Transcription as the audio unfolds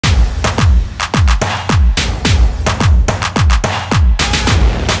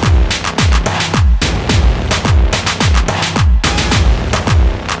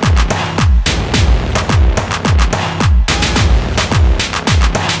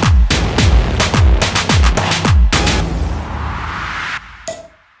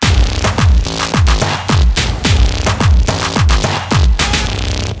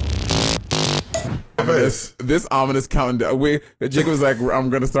this ominous countdown. Jacob was like, I'm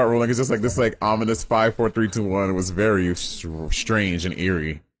gonna start rolling. It's just like this, like ominous 5, 4, 3, 2, 1. It was very strange and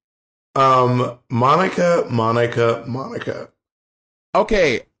eerie. Monica.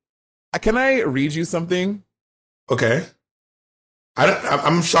 Okay, can I read you something? Okay.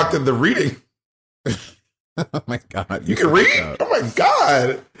 I'm shocked at the reading. Oh my god! You can read? Oh my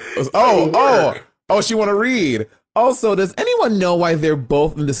god! Oh! She want to read. Also, does anyone know why they're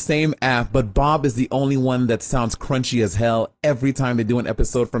both in the same app, but Bob is the only one that sounds crunchy as hell every time they do an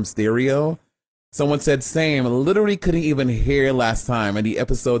episode from stereo? Someone said same. Literally couldn't even hear last time, and the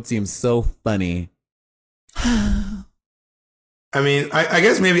episode seems so funny. I mean, I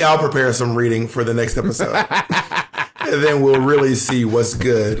guess maybe I'll prepare some reading for the next episode. And then we'll really see what's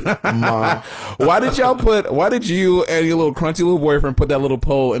good, Mom. Why did you and your little crunchy little boyfriend put that little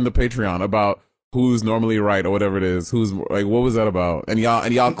poll in the Patreon about who's normally right or whatever it is? Who's like, what was that about? And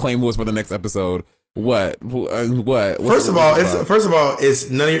y'all claim it was for the next episode. What? First of all, it's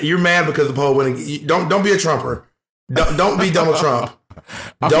none of you're mad because the poll winning. Don't be a Trumper. Don't be Donald Trump.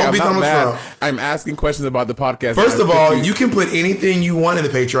 Okay, Don't be Donald Trump. I'm asking questions about the podcast. First of all, you can put anything you want in the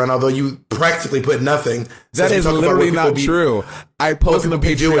Patreon, although you practically put nothing. That is literally not true. I post on the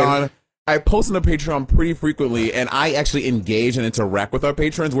Patreon. I post on the Patreon pretty frequently, and I actually engage and interact with our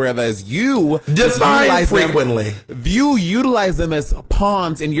patrons, whereas you define frequently. You utilize them as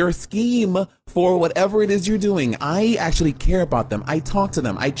pawns in your scheme for whatever it is you're doing. I actually care about them. I talk to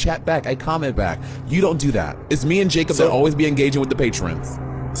them. I chat back. I comment back. You don't do that. It's me and Jacob that always be engaging with the patrons.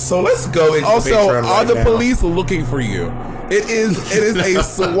 So let's go into also, the Patreon are the police looking for you? It is a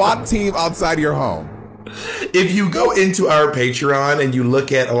SWAT team outside your home. If you go into our Patreon and you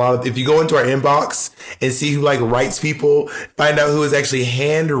look at if you go into our inbox and see who like writes people, find out who is actually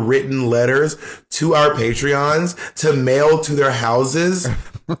handwritten letters to our Patreons to mail to their houses,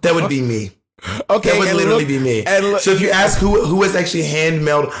 that would be me. Okay, that would literally be me. So if you ask who has actually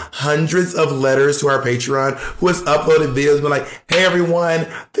hand-mailed hundreds of letters to our Patreon, who has uploaded videos, been like, hey everyone,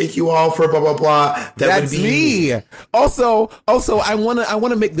 thank you all for blah blah blah. That's would be me. Also, I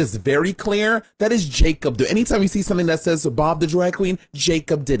wanna make this very clear. That is Jacob. Anytime you see something that says Bob the drag queen,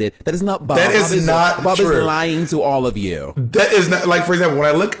 Jacob did it. That is not Bob. That is not Bob true. Is lying to all of you. That is not, like, for example, when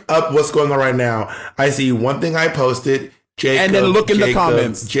I look up what's going on right now, I see one thing I posted. Jacob, and then look in the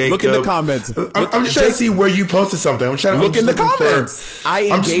comments. Look in the comments. I'm just trying to see where you posted something. I'm trying to look in the comments.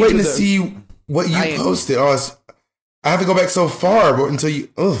 I'm just waiting to see what you posted. I have to go back so far, but until you.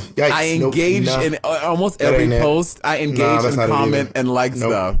 Yikes. I engage in almost every post. I engage and comment and like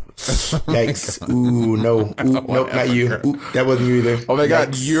stuff. Yikes! Ooh, no, not you. Ooh, that wasn't you either. Oh my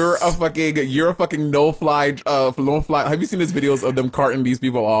god, you're a fucking no fly. Have you seen these videos of them carting these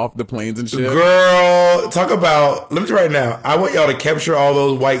people off the planes and shit? Girl, talk about. Let me tell you right now. I want y'all to capture all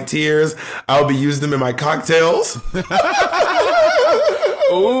those white tears. I'll be using them in my cocktails.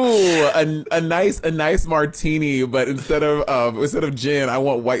 Ooh, a nice martini, but instead of gin, I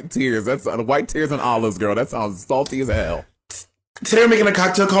want white tears. That's white tears and olives, girl. That sounds salty as hell. Today we're making a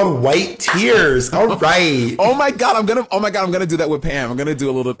cocktail called White Tears. All right. Oh my god, I'm gonna do that with Pam. I'm gonna do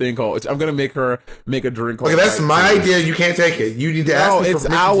a little thing called. I'm gonna make her make a drink. Called okay, that's my idea. You can't take it. You need to ask me for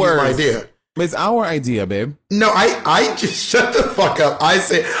permission to use my idea. It's our idea, babe. No, I just shut the fuck up. I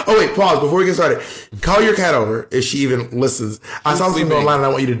say, oh wait, pause before we get started. Call your cat over if she even listens. I saw something online and I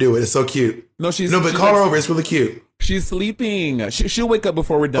want you to do it. It's so cute. But call her over. It's really cute. She's sleeping. She'll wake up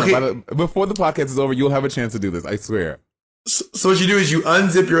before we're done. Okay. Before the podcast is over, you'll have a chance to do this. I swear. So what you do is you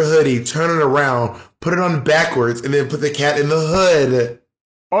unzip your hoodie, turn it around, put it on backwards, and then put the cat in the hood.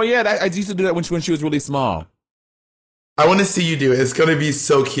 Oh yeah, I used to do that when she was really small. I want to see you do it. It's gonna be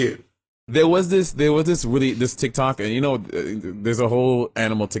so cute. There was this TikTok, and there's a whole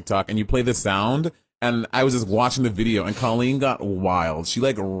animal TikTok, and you play the sound, and I was just watching the video, and Colleen got wild. She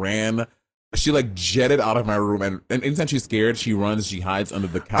jetted out of my room, and anytime she's scared, she runs, she hides under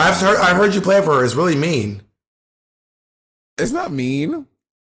the couch. I've heard you play it for her. It's really mean. It's not mean.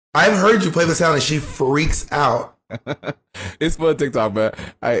 I've heard you play the sound, and she freaks out. It's for TikTok, but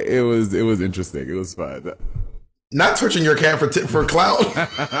it was interesting. It was fun. Not torturing your cat for clout.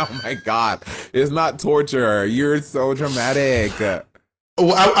 Oh my god, it's not torture. You're so dramatic.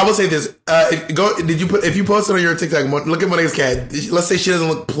 Well, I will say this. If you post it on your TikTok, look at Monét's cat. Let's say she doesn't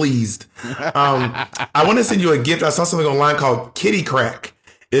look pleased. I want to send you a gift. I saw something online called Kitty Crack.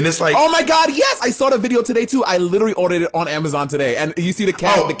 And it's like, oh my god, yes! I saw the video today too. I literally ordered it on Amazon today, and you see the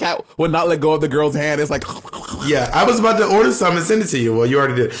cat. The cat would not let go of the girl's hand. It's like, yeah. I was about to order some and send it to you. Well, you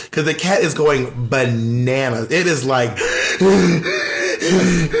already did, because the cat is going bananas. It is like,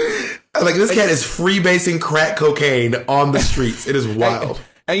 this cat is freebasing crack cocaine on the streets. It is wild.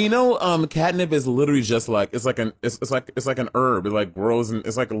 And you know, catnip is literally just like it's like an herb. It like grows and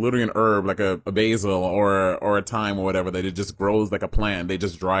it's like literally an herb, like a basil or a thyme or whatever. That it just grows like a plant. They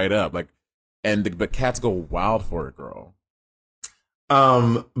just dry it up, like, but cats go wild for it, girl.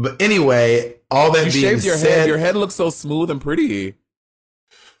 But anyway, all that being shaved your said, head. Your head looks so smooth and pretty.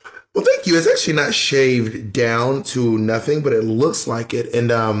 Well, thank you. It's actually not shaved down to nothing, but it looks like it.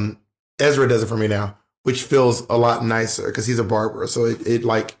 And Ezra does it for me now, which feels a lot nicer because he's a barber. So it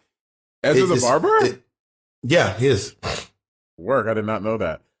like Ezra's a barber? Yeah, he is. Work. I did not know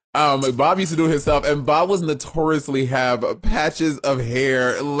that. Bob used to do it himself, and Bob was notoriously have patches of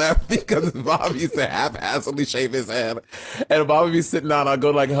hair left because Bob used to haphazardly shave his head, and Bob would be sitting down. I'd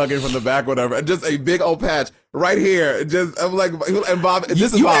go like hugging from the back, whatever, and just a big old patch right here. Just I'm like, and Bob,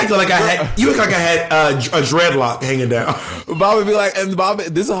 this is Bob. You look like I had a dreadlock hanging down. Bob would be like, and Bob,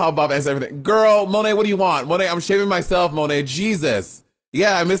 this is how Bob answers everything. Girl, Monét, what do you want? Monét, I'm shaving myself, Monét. Jesus,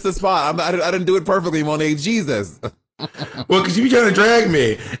 yeah, I missed the spot. I didn't do it perfectly, Monét. Jesus. Well, because you be trying to drag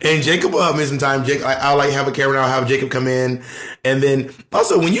me, and Jacob will help me sometimes. I'll like have a camera, and I'll have Jacob come in, and then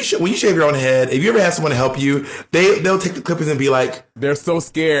also when you shave your own head, if you ever have someone to help you, they'll take the clippers and be like, they're so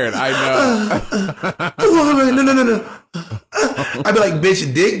scared. I know. No. I'd be like,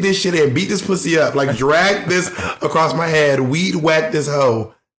 bitch, dig this shit and beat this pussy up, like drag this across my head, weed whack this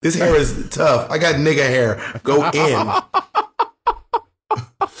hoe. This hair is tough. I got nigga hair. Go in.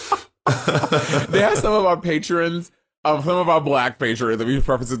 They have some of our patrons. Some of our black patrons, that we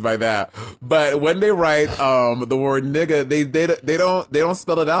preface it by that. But when they write the word nigga, they don't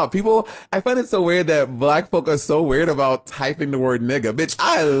spell it out. People, I find it so weird that black folk are so weird about typing the word nigga. Bitch,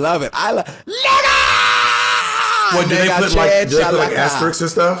 I love it. I love nigga. What do they put like asterisks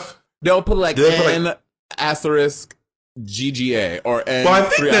and stuff? They'll put like N asterisk GGA or N. Well, I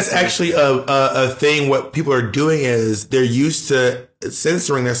think that's actually a thing. What people are doing is they're used to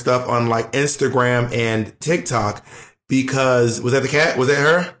censoring their stuff on like Instagram and TikTok. Because was that the cat? Was that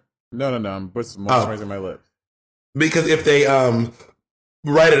her? No. I'm moisturizing my lips. Because if they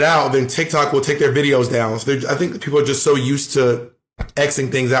write it out, then TikTok will take their videos down. So I think people are just so used to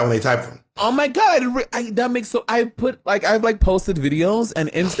Xing things out when they type them. Oh my god, that makes so. I've posted videos and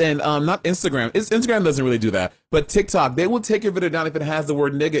not Instagram. Instagram doesn't really do that, but TikTok, they will take your video down if it has the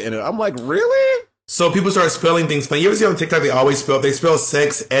word nigga in it. I'm like, really? So people start spelling things funny. You ever see on TikTok they spell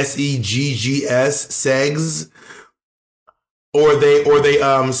sex SEGGS segs. Or they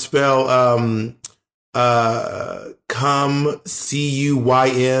spell cum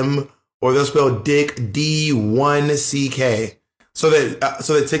CUYM, or they'll spell dick D1CK, so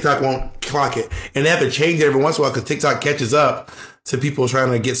that TikTok won't clock it, and they have to change it every once in a while because TikTok catches up to people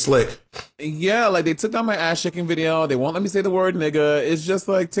trying to get slick. Yeah, like they took down my ass shaking video. They won't let me say the word nigga. It's just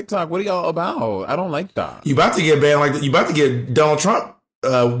like TikTok. What are y'all about? I don't like that. You about to get banned? You about to get Donald Trump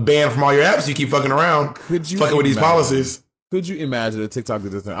banned from all your apps? You keep fucking around, fucking with these policies. Could you imagine a TikTok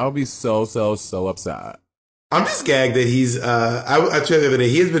did this thing? I would be so upset. I'm just gagged that he's, I told you the other day,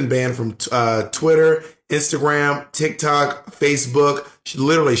 he has been banned from Twitter, Instagram, TikTok, Facebook,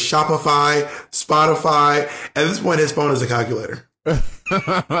 literally Shopify, Spotify. At this point, his phone is a calculator. At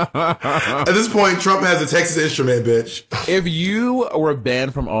this point, Trump has a Texas Instrument, bitch. If you were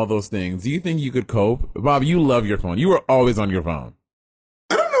banned from all those things, do you think you could cope? Bob, you love your phone. You were always on your phone.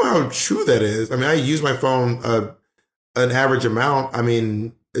 I don't know how true that is. I mean, I use my phone an average amount. I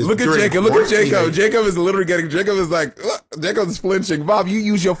mean, look at Jacob. Look at Jacob. Jacob is literally getting. Jacob is like. Jacob is flinching. Bob, you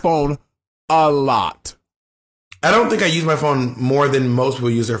use your phone a lot. I don't think I use my phone more than most people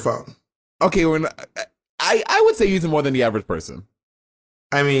use their phone. Okay, I would say using more than the average person.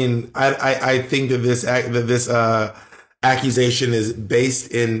 I mean, I think that this accusation is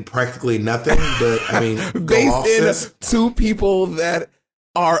based in practically nothing. But I mean, based in two people that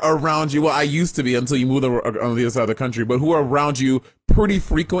are around you. Well, I used to be until you moved on the other side of the country, but who are around you pretty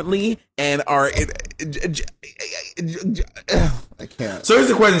frequently and are. I can't. So here's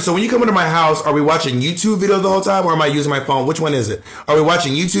the question. So when you come into my house, are we watching YouTube videos the whole time, or am I using my phone? Which one is it? Are we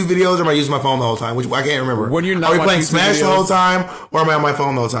watching YouTube videos, or am I using my phone the whole time? Which I can't remember. When you're not, are we playing Smash the whole time, or am I on my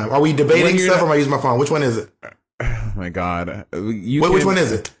phone the whole time? Are we debating stuff, or am I using my phone? Which one is it? Oh my god. Which one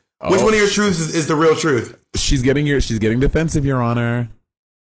is it? Which one of your truths is the real truth? She's getting defensive, Your Honor.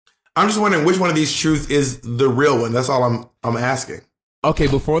 I'm just wondering which one of these truths is the real one. That's all I'm asking. Okay,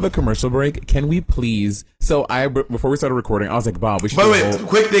 before the commercial break, can we please? So before we started recording, I was like, Bob, we should. By the way,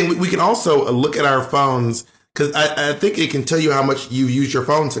 quick thing, we can also look at our phones because I think it can tell you how much you've used your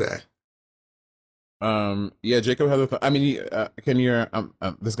phone today. Yeah, Jacob has a. I mean, can your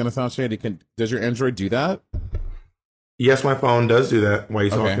this is gonna sound shady. Does your Android do that? Yes, my phone does do that while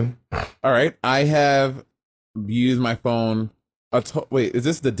you're talking. All right, I have used my phone Wait, is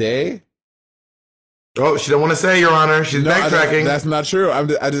this the day? Oh, she don't want to say, Your Honor. She's backtracking. That's not true.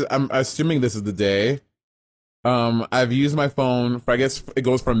 I'm assuming this is the day. I've used my phone for, I guess it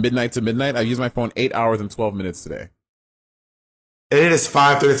goes from midnight to midnight. I've used my phone 8 hours and 12 minutes today. And it is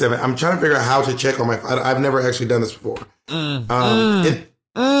 5:37. I'm trying to figure out how to check on my phone. I've never actually done this before. In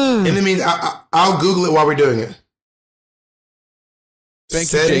the meantime, I'll Google it while we're doing it.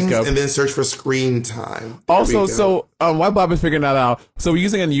 Settings, Jacob. And then search for screen time. Also, so while Bob is figuring that out, so we're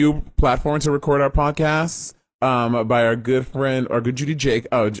using a new platform to record our podcasts. By our good friend, our good Judy Jake.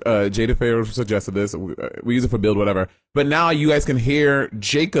 Jada Fair suggested this. We use it for build, whatever. But now you guys can hear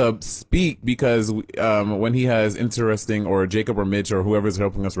Jacob speak because when he has interesting, or Jacob or Mitch or whoever's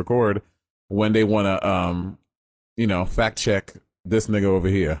helping us record, when they want to, fact check this nigga over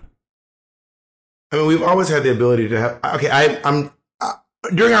here. I mean, we've always had the ability to have. Okay, I'm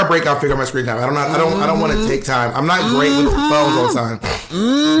during our break, I'll figure out my screen time. I don't want to take time. I'm not great with phones all the time.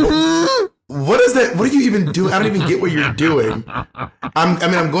 What is that? What are you even doing? I don't even get what you're doing. I'm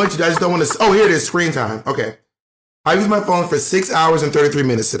going to. I just don't want to. Oh, here it is. Screen time. Okay. I used my phone for 6 hours and 33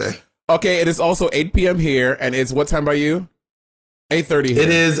 minutes today. Okay. It is also 8 p.m. here, and it's what time by you? 8:30 here. It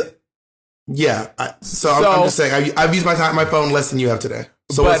is. Yeah. So I'm just saying. I've used my phone less than you have today.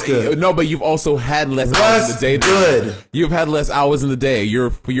 So that's good. No, but you've also had less hours in the day. Good. You've had less hours in the day. You're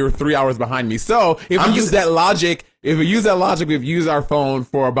 3 hours behind me. So if we use that logic, we've used our phone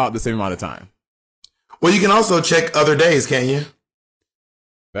for about the same amount of time. Well, you can also check other days, can't you?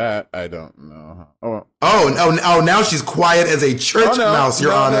 That I don't know. Oh, now she's quiet as a church mouse,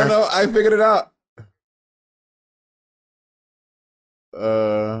 Your Honor. No, I figured it out.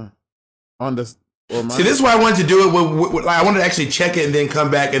 On this. See, this is why I wanted to do it. I wanted to actually check it and then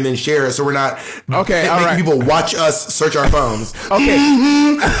come back and then share it, so we're not making people watch us search our phones. Okay.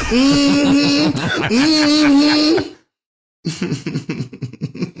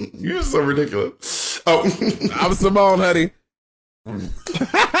 You're so ridiculous. Oh, I'm Simone, honey.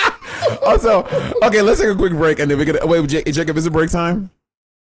 Also, okay, let's take a quick break and then we can wait. Jacob, is it break time?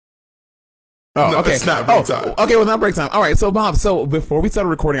 Oh, no, okay. It's not break time. Okay, well, not break time. All right, so Bob, before we started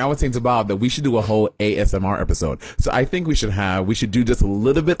recording, I was saying to Bob that we should do a whole ASMR episode. So I think we should do just a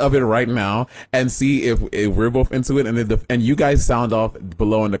little bit of it right now and see if we're both into it, and you guys sound off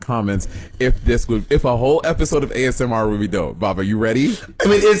below in the comments if a whole episode of ASMR would be dope. Bob, are you ready? I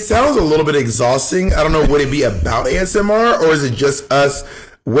mean, it sounds a little bit exhausting. I don't know, would it be about ASMR or is it just us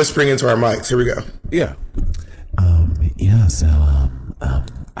whispering into our mics? Here we go. Yeah.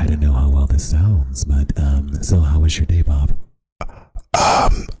 I don't know how well this sounds, but so how was your day, Bob? I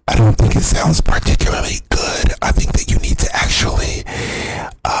don't think it sounds particularly good. I think that you need to actually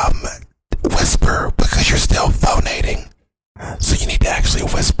whisper because you're still phonating. So you need to actually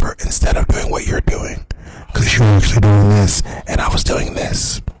whisper instead of doing what you're doing. Because you're actually doing this and I was doing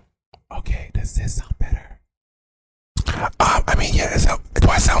this. Okay, does this sound better? I mean, yeah, do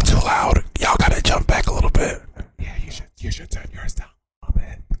I sound too loud? Y'all gotta jump back a little bit. Yeah, you should turn yours down a little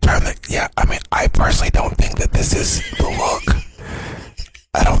bit. I mean, I personally don't think that this is the look.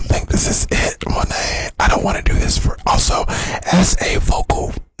 I don't think this is it, Monet. I don't want to do this also, as a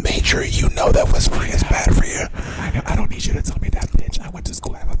vocal major, you know that whispering is bad for you. I don't need you to tell me that, bitch. I went to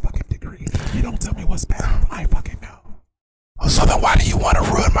school, I have a fucking degree. You don't tell me what's bad. I fucking know. So then why do you want to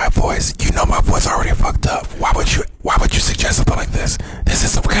ruin my voice? You know my voice already fucked up. Why would you suggest something like this? This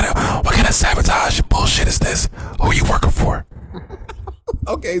is what kind of sabotage bullshit is this? Who are you working for?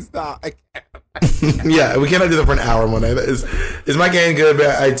 Okay, stop. Yeah, we cannot do that for an hour, Monet. Is my gain good?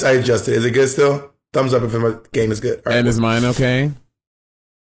 I adjusted. Is it good still? Thumbs up if my gain is good. Right, and is mine okay?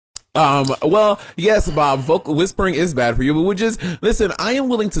 Well, yes, Bob, vocal whispering is bad for you, but listen, I am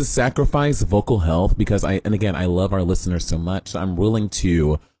willing to sacrifice vocal health because I love our listeners so much. So I'm willing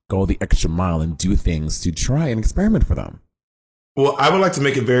to go the extra mile and do things to try and experiment for them. Well, I would like to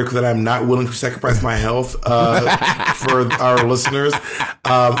make it very clear that I'm not willing to sacrifice my health for our listeners.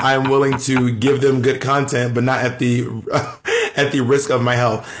 I'm willing to give them good content, but not at the risk of my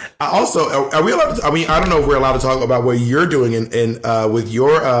health. Also, are we allowed to, I mean, I don't know if we're allowed to talk about what you're doing in with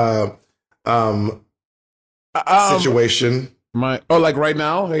your situation. Like right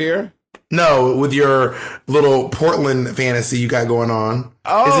now here? No, with your little Portland fantasy you got going on.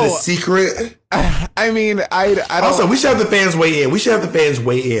 Oh, is it a secret? I mean, I don't. Also, we should have the fans weigh in.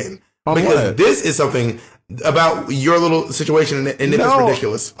 Because what? This is something about your little situation, and if it's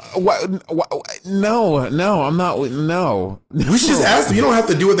ridiculous. No, I'm not. No. We should just ask them. You don't have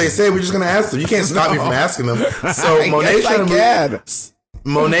to do what they say. We're just going to ask them. You can't stop me from asking them. So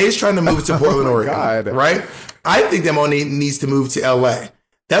Monet's trying to move to Portland, Oregon. God. Right? I think that Monet needs to move to LA.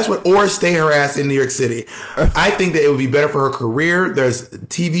 That's what, or stay her ass in New York City. I think that it would be better for her career. There's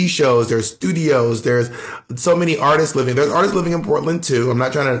TV shows, there's studios, there's so many artists living. There's artists living in Portland too. I'm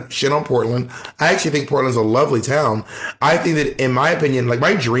not trying to shit on Portland. I actually think Portland's a lovely town. I think that, in my opinion, like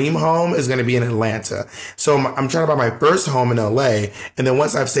my dream home is going to be in Atlanta. So I'm trying to buy my first home in LA. And then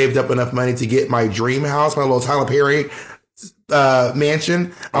once I've saved up enough money to get my dream house, my little Tyler Perry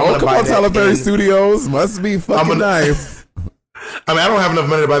mansion. Come on, Tyler Perry Studios. Must be fucking nice. I mean, I don't have enough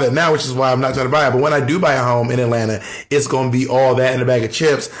money to buy that now, which is why I'm not trying to buy it. But when I do buy a home in Atlanta, it's going to be all that in a bag of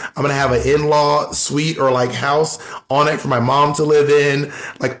chips. I'm going to have an in-law suite or like house on it for my mom to live in,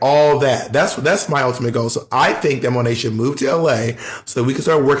 like all that. That's my ultimate goal. So I think that Monét should move to LA so that we can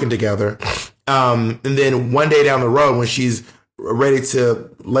start working together. And then one day down the road, when she's ready to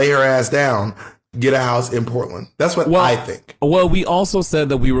lay her ass down, get a house in Portland. That's what I think. Well, we also said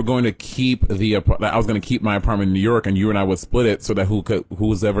that we were going to keep I was going to keep my apartment in New York, and you and I would split it so that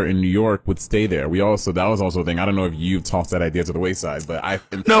who's ever in New York would stay there. That was also a thing. I don't know if you tossed that idea to the wayside, but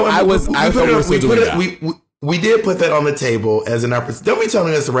we did put that on the table as an opportunity. Don't be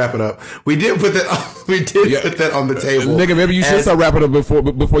telling us to wrap it up. We did put that on the table. Nigga, maybe you should start wrapping up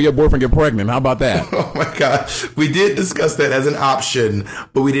before your boyfriend get pregnant. How about that? Oh my God. We did discuss that as an option,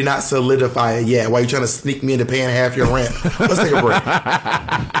 but we did not solidify it yet. Why are you trying to sneak me into paying half your rent? Let's take a break.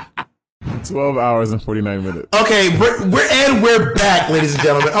 12 hours and 49 minutes. Okay, we're back, ladies and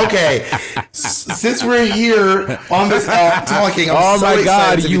gentlemen. Okay, since we're here on this app talking, I'm so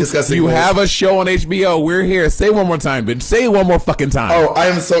excited to be discussing you this. have a show on HBO. We're here. Say it one more time, bitch. Say it one more fucking time.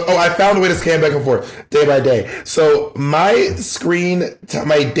 I found a way to scan back and forth day by day. So my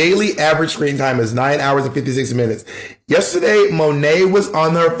daily average screen time is 9 hours and 56 minutes. Yesterday, Monét was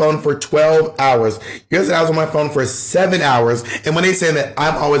on her phone for 12 hours. Yesterday, I was on my phone for 7 hours. And Monét saying that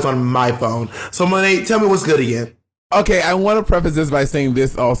I'm always on my phone. So Monét, tell me what's good again. Okay, I want to preface this by saying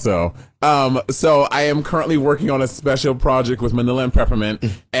this also. So I am currently working on a special project with Manila and Peppermint,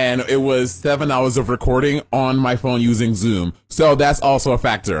 and it was 7 hours of recording on my phone using Zoom. So that's also a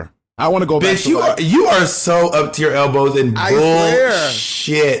factor. I want to go back. Bitch, you are so up to your elbows in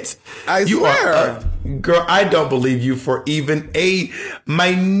bullshit. I swear. Girl, I don't believe you for even a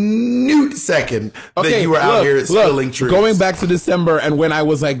minute second that you were out here spilling truth. Going back to December and when I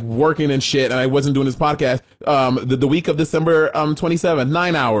was like working and shit and I wasn't doing this podcast, the week of December 27th,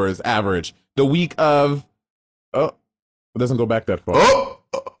 9 hours average. The week of it doesn't go back that far.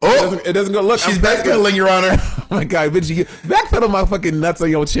 It doesn't go. Look, she's backpedaling, Your Honor. Oh my God, bitch! You backpedal my fucking nuts on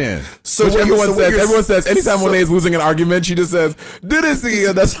your chin. So everyone says anytime Monét is losing an argument, she just says, "Do this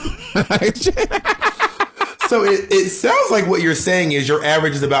again." That's. So it sounds like what you're saying is your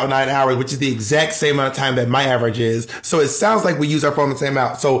average is about 9 hours, which is the exact same amount of time that my average is. So it sounds like we use our phone the same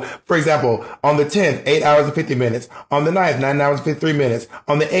amount. So, for example, on the 10th, 8 hours and 50 minutes. On the 9th, 9 hours and 53 minutes.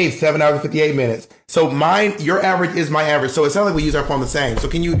 On the 8th, 7 hours and 58 minutes. So your average is my average. So it sounds like we use our phone the same. So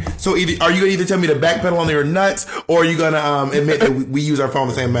are you going to either tell me to backpedal on your nuts, or are you going to admit that we use our phone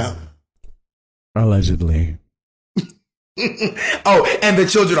the same amount? Allegedly. Oh, and the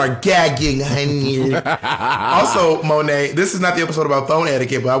children are gagging, honey. Also, Monét, this is not the episode about phone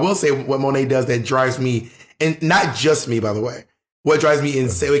etiquette, but I will say what Monét does that drives me, and not just me, by the way. What drives me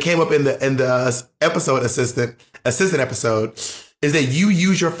insane, it came up in the episode assistant episode, is that you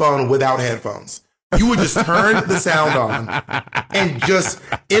use your phone without headphones. You would just turn the sound on and just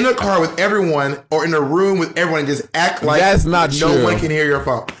in a car with everyone or in a room with everyone and just act like that's not no one can hear your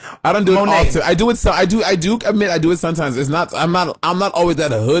phone. I don't do it often. I do it. I do admit I do it sometimes. It's not. I'm not always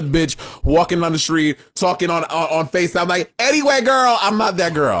that hood bitch walking down the street talking on FaceTime. Like, anyway, girl, I'm not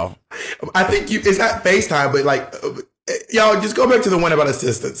that girl. I think it's not FaceTime, but like. Y'all, just go back to the one about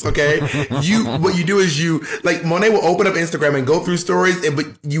assistants, okay? What you do is Monét will open up Instagram and go through stories, but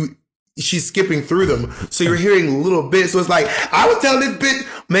she's skipping through them. So you're hearing little bits. So it's like, I was telling this bitch,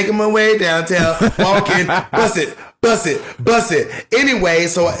 making my way downtown, walking, bust it. Anyway,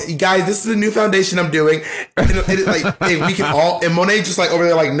 so guys, this is a new foundation I'm doing. And we can all, and Monét just like over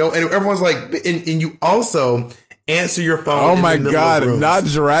there, like, no, and everyone's like, and you also answer your phone. Oh my God, not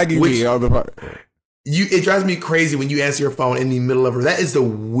dragging me on the part. It drives me crazy when you answer your phone in the middle of it. That is the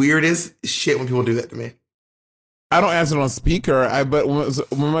weirdest shit when people do that to me. I don't answer it on speaker. But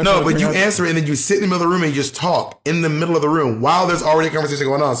you answer it and then you sit in the middle of the room and you just talk in the middle of the room while there's already a conversation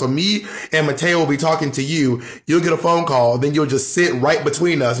going on. So me and Mateo will be talking to you. You'll get a phone call. Then you'll just sit right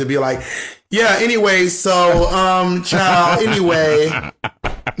between us and be like, yeah, anyway, so, child, anyway.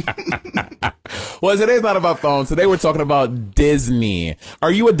 Well, today's not about phones. Today we're talking about Disney.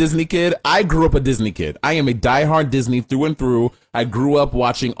 Are you a Disney kid? I grew up a Disney kid. I am a diehard Disney through and through. I grew up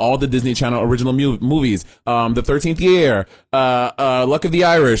watching all the Disney Channel original movies. The 13th Year, Luck of the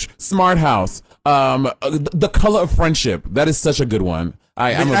Irish, Smart House, The Color of Friendship. That is such a good one.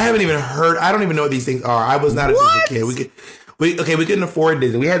 I haven't even heard. I don't even know what these things are. I was not a Disney kid. We couldn't afford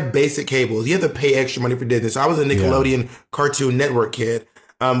Disney. We had basic cables. You had to pay extra money for Disney. So I was a Nickelodeon Cartoon Network kid.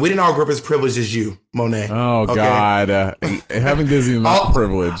 We didn't all grow up as privileged as you, Monet. Oh, okay? God. Having Disney is not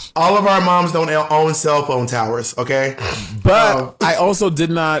privilege. All of our moms don't own cell phone towers, okay? But I also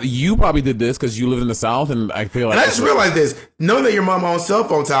did not. You probably did this because you live in the South, and I feel like. And I just realized this. Knowing that your mom owns cell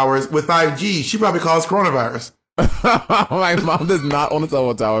phone towers with 5G, she probably calls coronavirus. My mom does not own a cell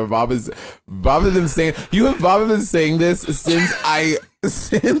phone tower. Bob has been saying this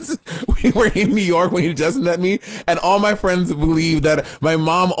since we were in New York when he just met me, and all my friends believe that my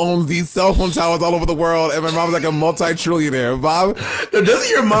mom owns these cell phone towers all over the world, and my mom's like a multi-trillionaire. Bob, doesn't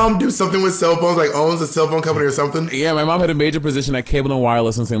your mom do something with cell phones, like owns a cell phone company or something? Yeah, my mom had a major position at Cable and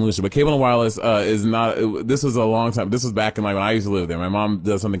Wireless in St. Lucia, but Cable and Wireless is not. This was a long time. This was back in when I used to live there. My mom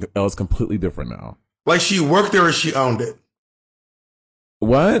does something else completely different now. Like she worked there or she owned it?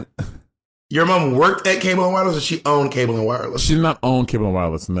 What? Your mom worked at Cable and Wireless or she owned Cable and Wireless? She did not own Cable and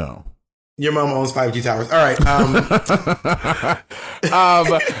Wireless, no. Your mom owns 5G towers. All right.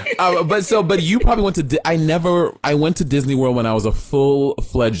 But you probably went to, I went to Disney World when I was a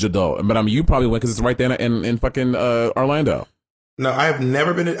full-fledged adult. But you probably went because it's right there in fucking Orlando. No, I've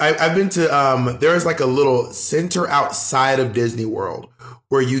never been I've been to, there's like a little center outside of Disney World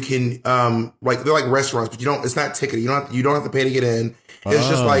where you can, like, they're like restaurants, but it's not ticketed. You don't have to pay to get in. It's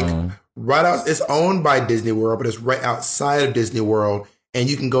just like right out, it's owned by Disney World, but it's right outside of Disney World. And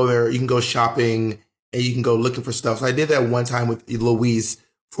you can go there, you can go shopping and you can go looking for stuff. So I did that one time with Louise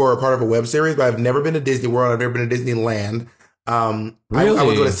for a part of a web series, but I've never been to Disney World. I've never been to Disneyland. Really? I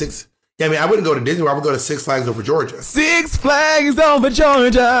would go to I wouldn't go to Disney World. I would go to Six Flags Over Georgia. Six Flags Over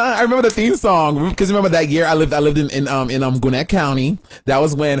Georgia. I remember the theme song because remember that year I lived in Gwinnett County. That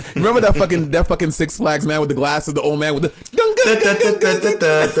was when remember that fucking Six Flags man with the glasses, the old man with the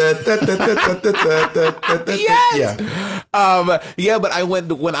But I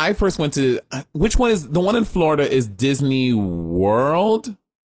went when I first went to which one is the one in Florida is Disney World?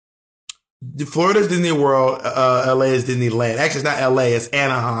 Florida's Disney World, LA is Disneyland. Actually, it's not LA, it's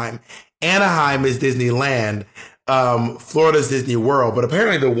Anaheim. Anaheim is Disneyland. Florida's Disney World. But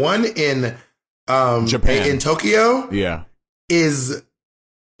apparently the one in Japan, in Tokyo, is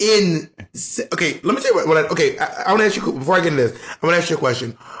in. Okay, let me tell you what. I want to ask you before I get into this. I want to ask you a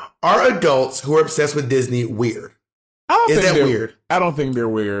question. Are adults who are obsessed with Disney weird? Is that weird? I don't think they're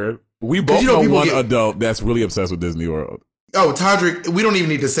weird. We both know one adult that's really obsessed with Disney World. Oh, Todrick, we don't even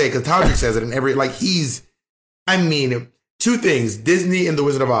need to say it because Todrick says it in every, two things, Disney and The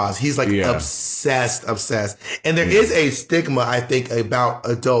Wizard of Oz. He's obsessed. And there is a stigma, I think, about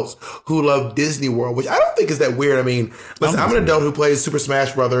adults who love Disney World, which I don't think is that weird. I mean, listen, I'm an adult who plays Super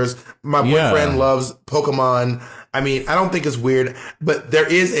Smash Brothers. My boyfriend loves Pokemon. I mean, I don't think it's weird, but there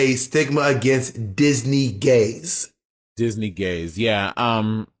is a stigma against Disney gays. Disney gays. Yeah.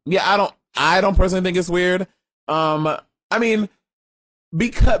 I don't personally think it's weird. I mean,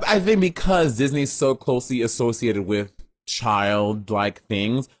 because Disney's so closely associated with childlike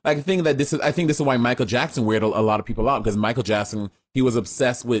things, I think this is why Michael Jackson weirded a lot of people out, because Michael Jackson, he was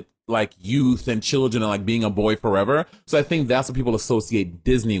obsessed with like youth and children and like being a boy forever. So I think that's what people associate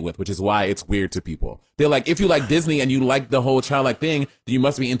Disney with, which is why it's weird to people. They're like, if you like Disney and you like the whole childlike thing, then you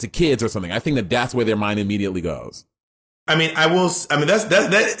must be into kids or something. I think that's where their mind immediately goes. I mean,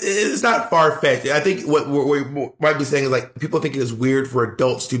 that is not far-fetched. I think what we might be saying is like people think it is weird for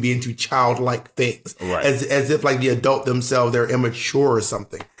adults to be into childlike things, right? As if like the adult themselves, they're immature or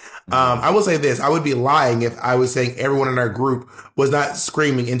something. I will say this: I would be lying if I was saying everyone in our group was not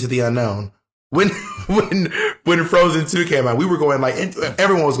screaming Into the Unknown when Frozen 2 came out. We were going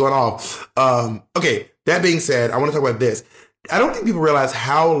everyone was going off. Okay, that being said, I want to talk about this. I don't think people realize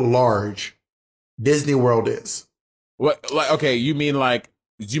how large Disney World is. What, like, okay, you mean the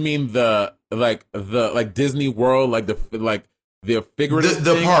Disney World, like the figurative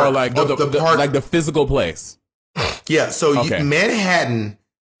the thing, park, or like the park, like the physical place? Yeah, so Manhattan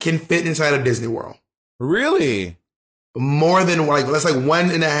can fit inside of Disney World. Really? More than that's like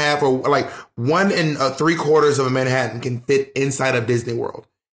 1.5 or like 1 3/4 of a Manhattan can fit inside of Disney World.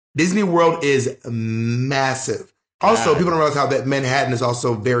 Disney World is massive. Also, people don't realize how that Manhattan is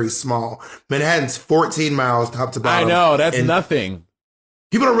also very small. Manhattan's 14 miles top to bottom. I know, that's nothing.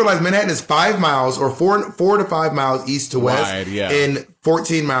 People don't realize Manhattan is 5 miles or 4 to 5 miles east to west, Wide, yeah. and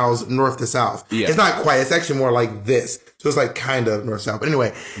 14 miles north to south. Yeah. It's not quite. It's actually more like this. So it's like kind of north south. But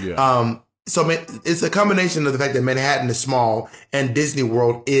anyway, so it's a combination of the fact that Manhattan is small and Disney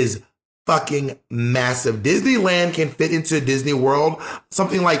World is fucking massive. Disneyland can fit into Disney World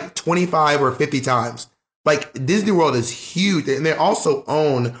something like 25 or 50 times. Like Disney World is huge, and they also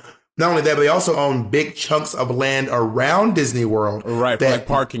own. Not only that, but they also own big chunks of land around Disney World. Right, for like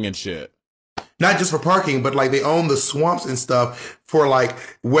parking and shit. Not just for parking, but like they own the swamps and stuff for like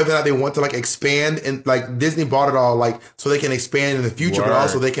whether or not they want to like expand. And like Disney bought it all like so they can expand in the future, but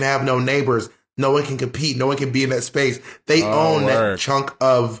also they can have no neighbors. No one can compete. No one can be in that space. They own that chunk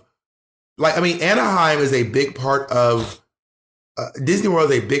of like, I mean, Anaheim is a big part of Disney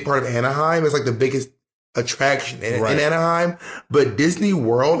World is a big part of Anaheim. It's like the biggest attraction in Anaheim, but Disney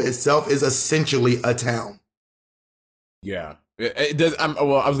World itself is essentially a town. Yeah, it does.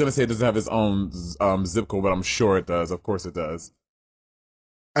 Well, I was gonna say it doesn't have its own zip code, but I'm sure it does. Of course, it does.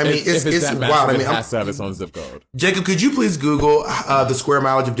 I mean, it's wild. I mean, it has to have its own zip code. Jacob, could you please Google the square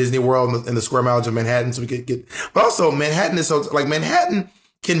mileage of Disney World and the square mileage of Manhattan so we could get? But also, Manhattan is so like Manhattan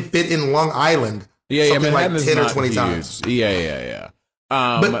can fit in Long Island. Yeah, Manhattan like 10 or 20 times. Yeah.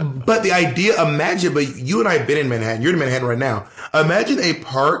 But the idea, imagine, but you and I have been in Manhattan. You're in Manhattan right now. Imagine a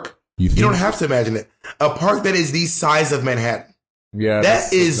park. You don't have to imagine it. A park that is the size of Manhattan. Yeah,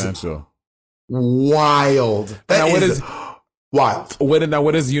 that is wild. That is wild.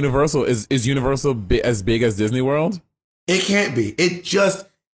 What is Universal? Is Universal as big as Disney World? It can't be. It just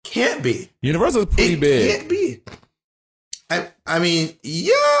can't be. Universal is pretty big. It can't be. I mean,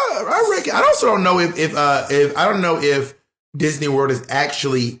 yeah, I reckon. I also don't know if I don't know if Disney World is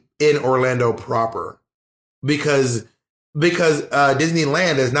actually in Orlando proper because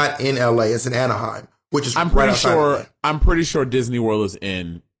Disneyland is not in LA, it's in Anaheim, which is I'm pretty sure Disney World is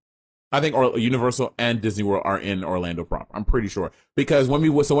in. I think Universal and Disney World are in Orlando proper. I'm pretty sure because when we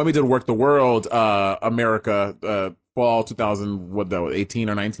did Work the World America fall 2018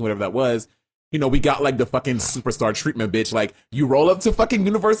 or 19 whatever that was. You know, we got like the fucking superstar treatment, bitch. Like, you roll up to fucking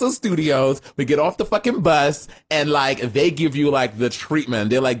Universal Studios, we get off the fucking bus, and like, they give you like the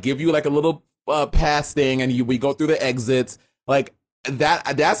treatment. They like give you like a little pass thing, and we go through the exits. Like,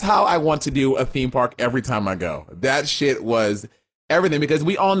 that's how I want to do a theme park every time I go. That shit was everything, because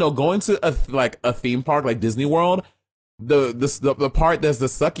we all know going to a theme park like Disney World, the part that's the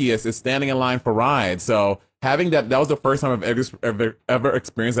suckiest is standing in line for rides. So having that was the first time I've ever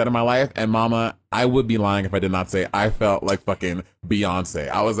experienced that in my life. And mama, I would be lying if I did not say I felt like fucking Beyonce.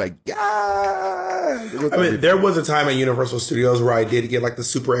 I was like, yes. I mean, there was a time at Universal Studios where I did get like the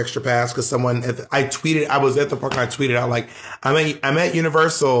super extra pass because someone I was at the park and I tweeted out like, I'm at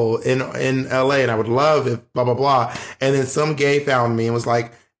Universal in LA and I would love if blah blah blah. And then some gay found me and was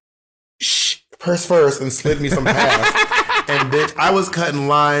like, shh, purse first, and slid me some pass. And bitch, I was cutting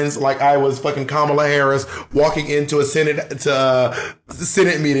lines like I was fucking Kamala Harris walking into a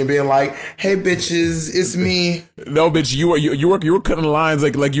Senate meeting, being like, "Hey, bitches, it's me." No, bitch, you were cutting lines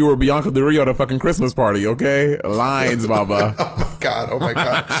like you were Bianca Del Rio at a fucking Christmas party. Okay, lines, baba. Oh my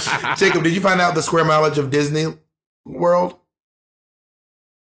god, Jacob, did you find out the square mileage of Disney World?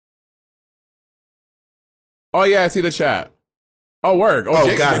 Oh yeah, I see the chat. Oh, work.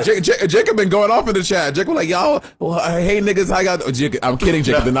 Jacob been going off in the chat. Jacob like, y'all, hey niggas, how y'all? I'm kidding.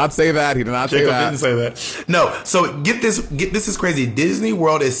 Jacob did not say that. He did not say that. Jacob didn't say that. No. So this is crazy. Disney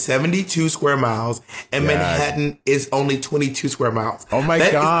World is 72 square miles and Manhattan is only 22 square miles. Oh my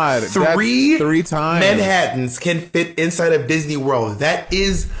God. Three times. Manhattans can fit inside of Disney World. That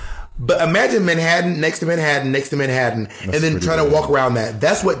is, but imagine Manhattan next to Manhattan next to Manhattan, and then trying to walk around that.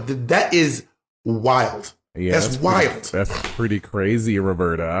 That is wild. Yeah, that's wild. That's pretty crazy,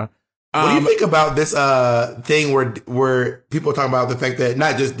 Roberta. What do you think about this thing where people are talking about the fact that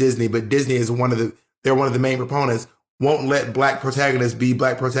not just Disney, but Disney is one of the main proponents, won't let black protagonists be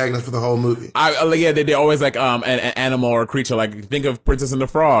black protagonists for the whole movie? They always like an animal or a creature. Like think of Princess and the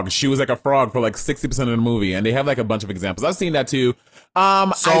Frog. She was like a frog for like 60% of the movie, and they have like a bunch of examples. I've seen that too.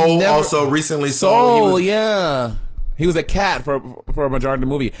 Soul also recently. Soul, yeah. He was a cat for a majority of the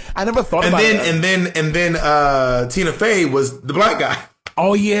movie. I never thought about it. And then Tina Fey was the black guy.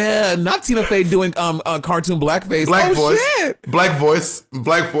 Oh yeah, not Tina Fey doing cartoon blackface. Black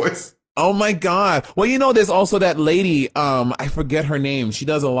voice. Oh my God. Well, you know, there's also that lady. I forget her name. She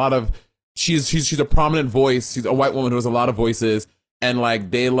does a lot of. She's a prominent voice. She's a white woman who has a lot of voices. And like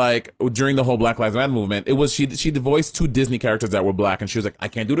they like during the whole Black Lives Matter movement, it was she voiced 2 Disney characters that were black, and she was like, I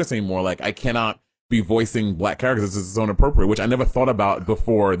can't do this anymore. Like I cannot be voicing black characters. This is so inappropriate, which I never thought about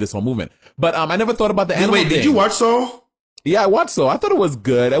before this whole movement. But I never thought about the animal thing. Did you watch Soul? Yeah, I watched Soul. I thought it was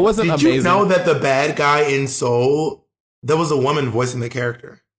good. It wasn't amazing. Did you know that the bad guy in Soul, there was a woman voicing the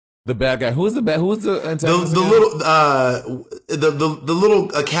character? The bad guy. Who's the bad? Who's the antagonist? The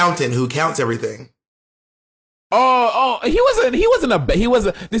little accountant who counts everything. He wasn't.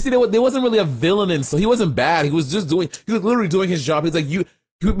 You see, there wasn't really a villain in, so he wasn't bad. He was literally doing his job. He's like,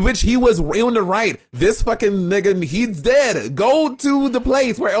 which he was on the right. This fucking nigga, he's dead. Go to the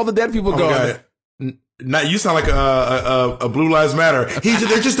place where all the dead people go. Now you sound like a Blue Lives Matter.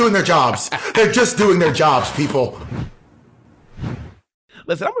 They're just doing their jobs. They're just doing their jobs, people.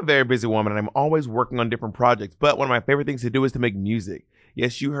 Listen, I'm a very busy woman and I'm always working on different projects, but one of my favorite things to do is to make music.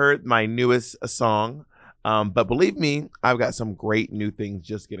 Yes, you heard my newest song, but believe me, I've got some great new things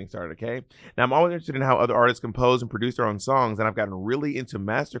just getting started, okay? Now, I'm always interested in how other artists compose and produce their own songs, and I've gotten really into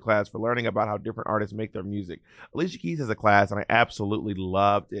masterclass for learning about how different artists make their music. Alicia Keys has a class, and I absolutely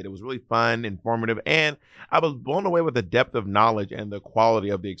loved it. It was really fun, informative, and I was blown away with the depth of knowledge and the quality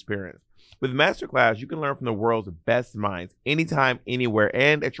of the experience. With Masterclass, you can learn from the world's best minds, anytime, anywhere,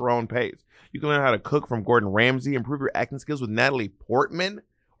 and at your own pace. You can learn how to cook from Gordon Ramsay, improve your acting skills with Natalie Portman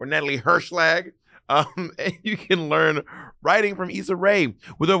or Natalie Hirschlag. And you can learn writing from Issa Rae.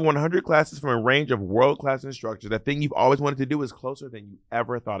 With over 100 classes from a range of world-class instructors, that thing you've always wanted to do is closer than you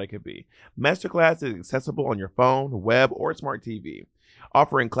ever thought it could be. Masterclass is accessible on your phone, web, or smart TV,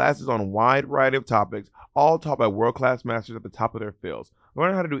 offering classes on a wide variety of topics, all taught by world-class masters at the top of their fields.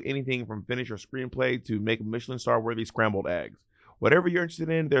 Learn how to do anything from finish your screenplay to make Michelin star-worthy scrambled eggs. Whatever you're interested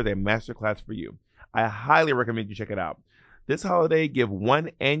in, there's a masterclass for you. I highly recommend you check it out. This holiday, give one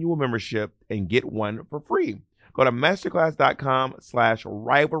annual membership and get one for free. Go to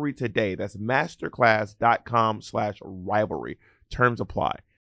masterclass.com/rivalry today. That's masterclass.com/rivalry. Terms apply.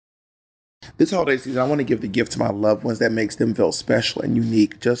 This holiday season, I want to give the gift to my loved ones that makes them feel special and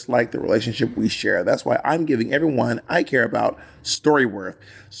unique, just like the relationship we share. That's why I'm giving everyone I care about Storyworth.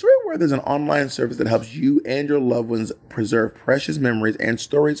 Storyworth is an online service that helps you and your loved ones preserve precious memories and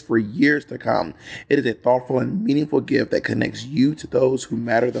stories for years to come. It is a thoughtful and meaningful gift that connects you to those who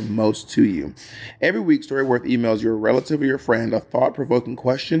matter the most to you. Every week, Storyworth emails your relative or your friend a thought-provoking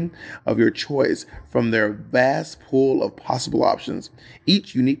question of your choice from their vast pool of possible options.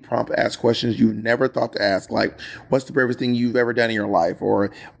 Each unique prompt asks questions you never thought to ask, like, what's the bravest thing you've ever done in your life?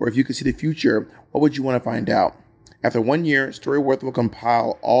 Or if you could see the future, what would you want to find out? After 1 year, Storyworth will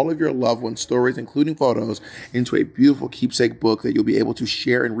compile all of your loved ones' stories, including photos, into a beautiful keepsake book that you'll be able to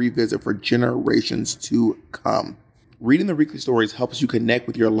share and revisit for generations to come. Reading the weekly stories helps you connect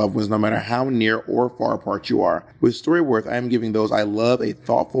with your loved ones no matter how near or far apart you are. With Storyworth, I am giving those I love a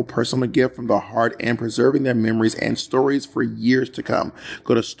thoughtful personal gift from the heart and preserving their memories and stories for years to come.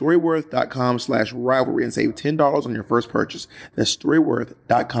 Go to storyworth.com/rivalry and save $10 on your first purchase. That's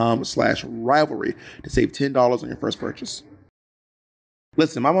storyworth.com/rivalry to save $10 on your first purchase.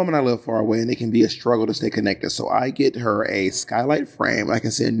 Listen, my mom and I live far away and it can be a struggle to stay connected. So I get her a skylight frame. I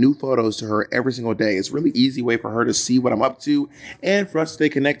can send new photos to her every single day. It's a really easy way for her to see what I'm up to and for us to stay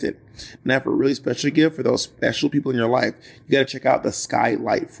connected. Now, for a really special gift for those special people in your life, you got to check out the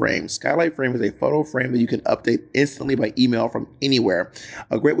Skylight Frame. Skylight Frame is a photo frame that you can update instantly by email from anywhere.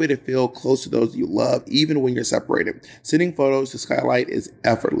 A great way to feel close to those you love, even when you're separated. Sending photos to Skylight is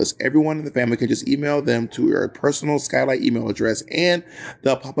effortless. Everyone in the family can just email them to your personal Skylight email address and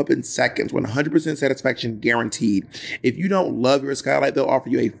they'll pop up in seconds. 100% satisfaction guaranteed. If you don't love your Skylight, they'll offer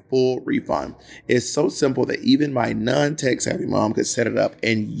you a full refund. It's so simple that even my non-tech savvy mom could set it up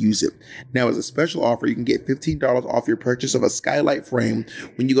and use it. Now, as a special offer, you can get $15 off your purchase of a Skylight frame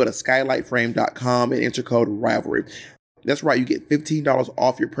when you go to skylightframe.com and enter code Rivalry. That's right, you get $15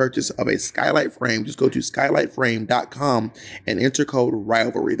 off your purchase of a Skylight frame. Just go to skylightframe.com and enter code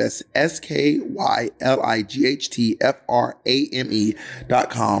Rivalry. That's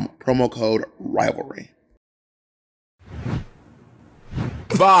SKYLIGHTFRAME.com, promo code Rivalry.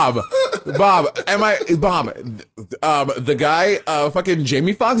 Bob, the guy, fucking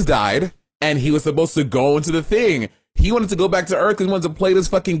Jamie Foxx died, and he was supposed to go into the thing. He wanted to go back to Earth because he wanted to play this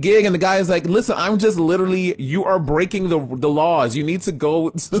fucking gig, and the guy is like, listen, I'm just literally, you are breaking the laws. You need to go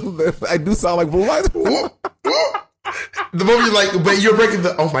to I do sound like Blue Lives. The moment you're like, but you're breaking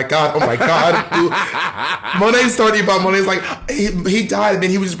the, oh my God. Monet's talking about Monet's like, he died and then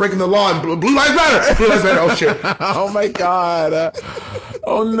he was just breaking the law and Blue Lives Matter. Blue Lives Matter. Oh shit. Oh my God.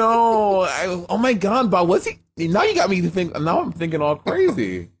 Oh no. Oh my God, Bob, was he? Now you got me to think, now I'm thinking all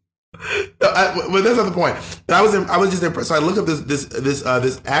crazy. But that's not the point. I was just impressed. So I looked up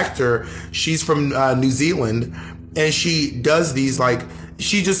this actor. She's from New Zealand, and she does these like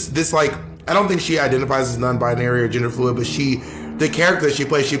I don't think she identifies as non-binary or gender fluid, but the character that she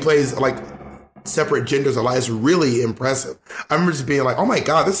plays like separate genders a lot is really impressive. I remember just being like, oh my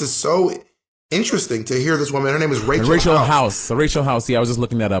God, this is so interesting to hear this woman. Her name is Rachel House. So Rachel House. Yeah, I was just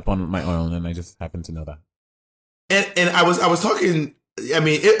looking that up on my own, and I just happened to know that. And I was talking. I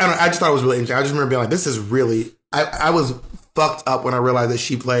mean, I just thought it was really interesting. I just remember being like, this is really. I was fucked up when I realized that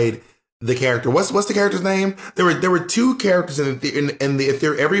she played the character. What's the character's name? There were two characters in the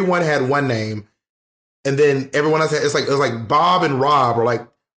theory. Everyone had one name, and then everyone else had. It was like Bob and Rob, or like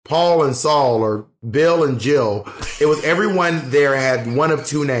Paul and Saul, or Bill and Jill. It was everyone there had one of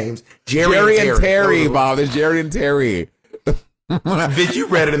two names. Jerry and Terry, Bob. It's Jerry and Terry. Bitch, you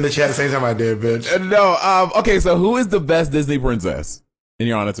read it in the chat the same time I did, bitch. No, okay, so who is the best Disney princess, in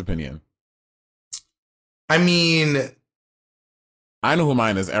your honest opinion? I mean, I know who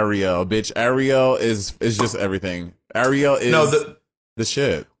mine is. Ariel, bitch. Ariel is just everything. Ariel is the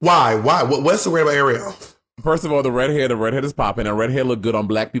shit. Why? What's the word about Ariel? First of all, the red hair is popping, and red hair look good on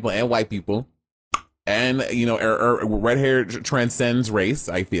black people and white people. And, you know, red hair transcends race,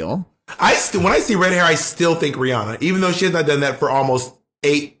 I feel. When I see red hair, I still think Rihanna. Even though she has not done that for almost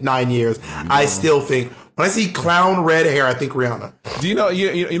 8-9 years, I still think, when I see clown red hair, I think Rihanna. Do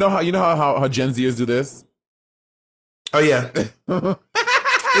you know how Gen Zers do this? Oh yeah.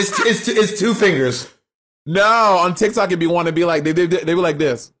 it's two fingers. No, on TikTok it'd be one to be like they be like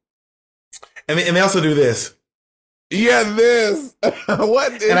this. And they also do this. Yeah, this.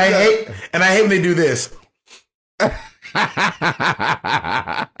 What is I hate when they do this. That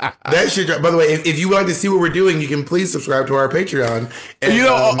shit. By the way, if you would like to see what we're doing, you can please subscribe to our Patreon. And,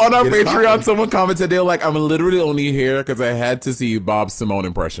 on our Patreon, someone commented, they're like, "I'm literally only here because I had to see Bob's Simone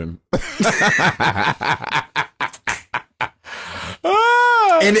impression."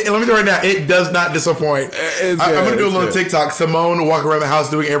 And let me tell you right now, it does not disappoint. I'm going to do a little TikTok. Simone walking around the house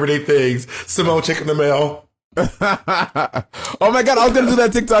doing everyday things. Simone checking the mail. Oh my God, I was going to do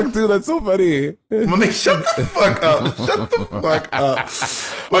that TikTok too. That's so funny. Shut the fuck up. Shut the fuck up.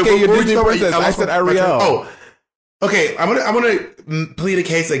 Okay, you're Disney princess. I said Ariel. Oh, okay. I'm gonna plead a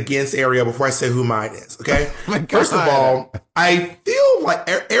case against Ariel before I say who mine is. Okay. First of all, I feel like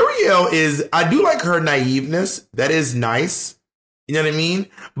Ariel is. I do like her naiveness. That is nice. You know what I mean?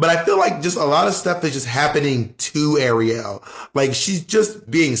 But I feel like just a lot of stuff is just happening to Ariel. Like she's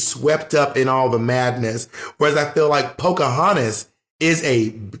just being swept up in all the madness. Whereas I feel like Pocahontas is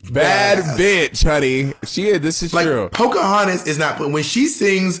a bad bitch, honey. She is. This is like, true. Pocahontas is not. When she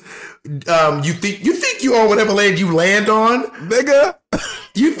sings, you think you own whatever land you land on, nigga.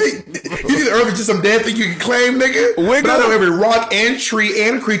 You think the earth is just some damn thing you can claim, nigga? But I know every rock and tree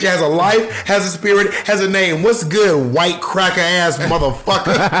and creature has a life, has a spirit, has a name. What's good, white cracker ass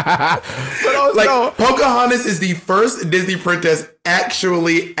motherfucker? But also, like Pocahontas is the first Disney princess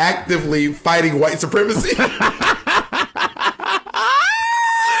actually actively fighting white supremacy.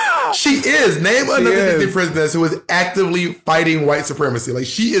 She is. Name another Disney princess who is actively fighting white supremacy. Like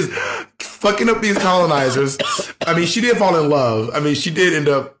she is fucking up these colonizers. I mean, she did fall in love. I mean, she did end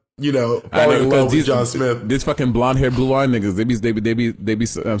up, falling in love with John Smith. These fucking blonde haired, blue eyed niggas, they be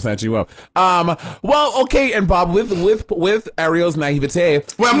snatching you up. Well, okay, and Bob, with Ariel's naivete.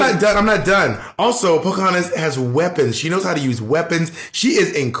 Well, I'm not done. Also, Pocahontas has weapons. She knows how to use weapons. She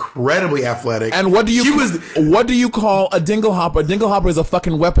is incredibly athletic. And what do you call a dingle hopper? A dingle hopper is a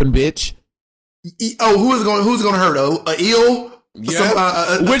fucking weapon, bitch. Who's gonna hurt? A eel?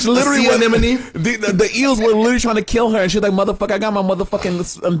 Yeah. Which literally the eels were literally trying to kill her, and she's like, "Motherfucker, I got my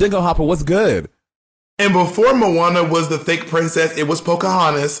motherfucking dingo hopper. What's good?" And before Moana was the fake princess, it was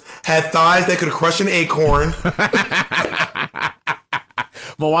Pocahontas. Had thighs that could crush an acorn.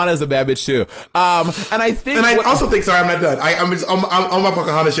 Moana is a bad bitch too. And I think, also think. Sorry, I'm not done. I'm on my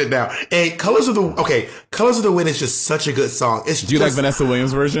Pocahontas shit now. And Colors of the Wind is just such a good song. Do you like Vanessa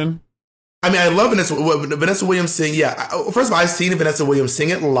Williams' version? I mean, I love Vanessa Williams sing. Yeah. First of all, I've seen Vanessa Williams sing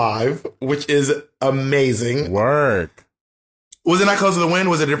it live, which is amazing. Work. Was it not Colors of the Wind?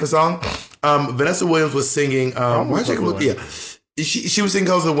 Was it a different song? Vanessa Williams was singing. She was singing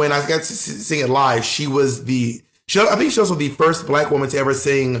Colors of the Wind. I got to sing it live. I think she was the first black woman to ever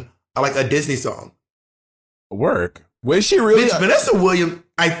sing like a Disney song. Work. Was she really? Vanessa Williams,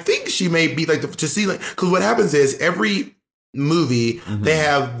 I think she may be like because what happens is every movie, they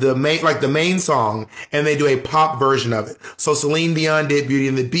have the main song and they do a pop version of it. So Celine Dion did Beauty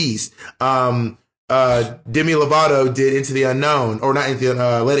and the Beast. Demi Lovato did Into the Unknown, or not Into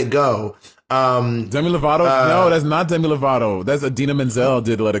the Let It Go. Demi Lovato? No, that's not Demi Lovato. That's Idina Menzel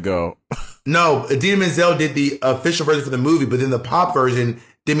did Let It Go. No, Idina Menzel did the official version for the movie, but then the pop version,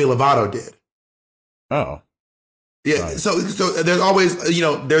 Demi Lovato did. Oh. Yeah, so there's always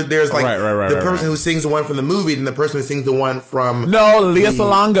there's like the person who sings the one from the movie and the person who sings the one from Lea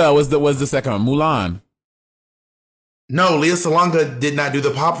Salonga was the second one, Mulan. No, Lea Salonga did not do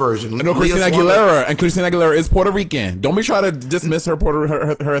the pop version. No, Christina Aguilera, and Christina Aguilera is Puerto Rican. Don't be trying to dismiss her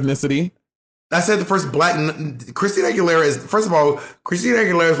ethnicity. I said the first black Christina Aguilera is, first of all, Christina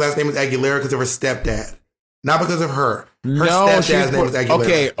Aguilera's last name is Aguilera because of her stepdad. Not because of her. Her stepdad's name is Aguilera.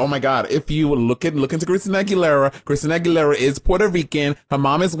 Okay, oh my God. If you look into Christina Aguilera is Puerto Rican. Her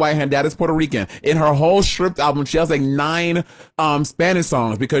mom is white. Her dad is Puerto Rican. In her whole Stripped album, she has like 9 Spanish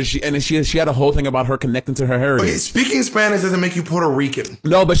songs because she had a whole thing about her connecting to her heritage. Okay, speaking Spanish doesn't make you Puerto Rican.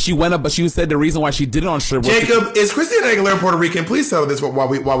 No, but she went up, but she said the reason why she did it on Stripped was Jacob, is Christina Aguilera Puerto Rican? Please tell this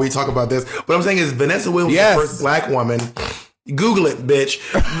while we talk about this. What I'm saying is Vanessa Williams, the first black woman. Google it, bitch.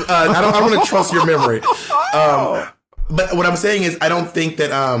 I don't want to trust your memory. But what I'm saying is, I think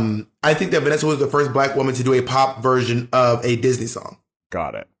that Vanessa was the first black woman to do a pop version of a Disney song.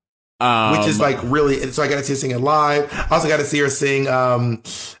 Got it. Which is like really, so I got to see her sing it live. I also got to see her sing.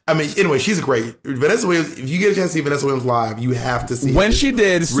 Anyway, she's great. Vanessa Williams, if you get a chance to see Vanessa Williams live, you have to see when she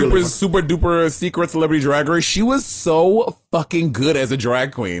did super duper secret celebrity drag race. She was so fucking good as a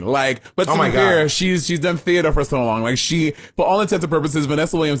drag queen. Like, but to be fair, she's done theater for so long. Like for all intents and purposes,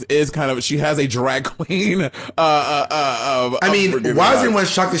 Vanessa Williams is she has a drag queen. Why is everyone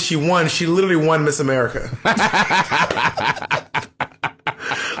shocked that she won? She literally won Miss America.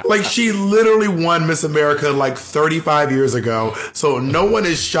 Like, she literally won Miss America like 35 years ago. So no one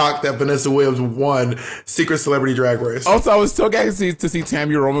is shocked that Vanessa Williams won Secret Celebrity Drag Race. Also, I was so excited to see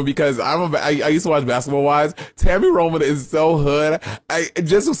Tammy Roman because I used to watch Basketball Wives. Tammy Roman is so hood.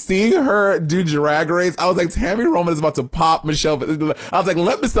 Just seeing her do Drag Race, I was like, Tammy Roman is about to pop Michelle. I was like,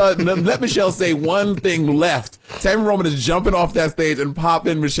 let Michelle say one thing left. Tammy Roman is jumping off that stage and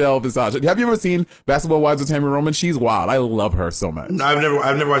popping Michelle Visage. Have you ever seen Basketball Wives with Tammy Roman? She's wild. I love her so much. No, I've never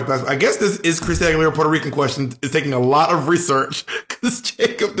watched basketball. I guess this is Christina Aguilera Puerto Rican question is taking a lot of research because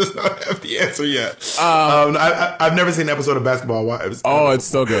Jacob does not have the answer yet. I've never seen an episode of Basketball Wives. Oh, it's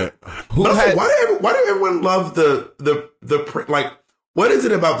so good. Why do everyone love the like? What is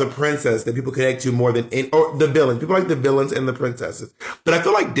it about the princess that people connect to more than or the villains? People like the villains and the princesses, but I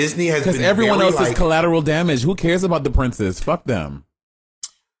feel like Disney has been everyone else is collateral damage. Who cares about the princess? Fuck them.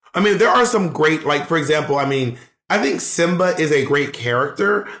 There are some great, like, for example, I think Simba is a great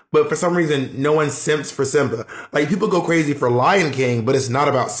character, but for some reason, no one simps for Simba. Like, people go crazy for Lion King, but it's not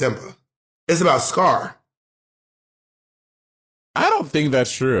about Simba. It's about Scar. I don't think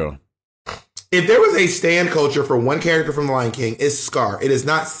that's true. If there was a stan culture for one character from The Lion King, it's Scar. It is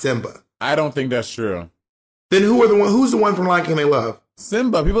not Simba. I don't think that's true. Then who's the one from Lion King they love?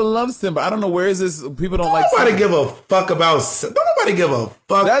 Simba. People love Simba. I don't know where is this. People don't like Simba. Don't nobody give a fuck about Simba.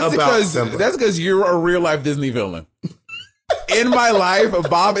 That's because you're a real life Disney villain. In my life,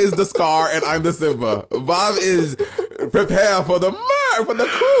 Bob is the Scar and I'm the Simba. Bob is prepare for the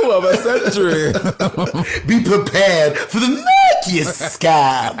coup of a century. Be prepared for the murkiest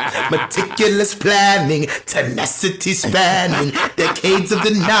sky. Meticulous planning, tenacity spanning, decades of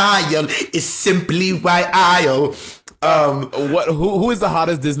denial is simply why I'll. Who is the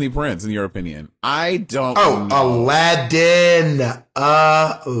hottest Disney prince in your opinion? I don't know. Aladdin.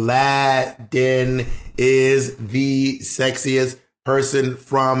 Aladdin is the sexiest person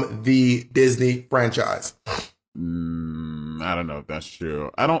from the Disney franchise. I don't know if that's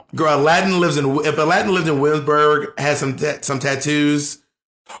true. Girl, Aladdin lives in Williamsburg, has some tattoos.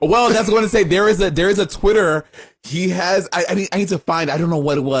 Well, that's what I'm going to say. There is a Twitter. He has. I need to find. I don't know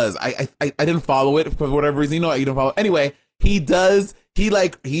what it was. I didn't follow it for whatever reason. You didn't follow. Anyway, he does.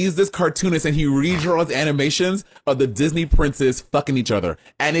 He's this cartoonist and he redraws animations of the Disney princes fucking each other,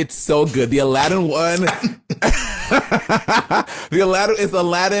 and it's so good. The Aladdin one. The Aladdin is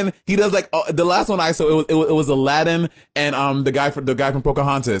Aladdin. He does the last one I saw. It was Aladdin and the guy from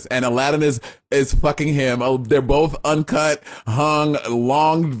Pocahontas, and Aladdin is fucking him. Oh, they're both uncut, hung,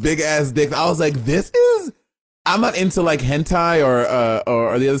 long, big ass dicks. I was like, this is. I'm not into like hentai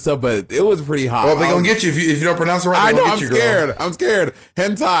or the other stuff, but it was pretty hot. Well, they're gonna get you if you don't pronounce it right. I know. I'm scared. I'm scared.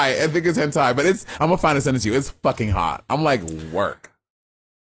 Hentai. I think it's hentai, but I'm gonna find a sentence to you. It's fucking hot. I'm like, work.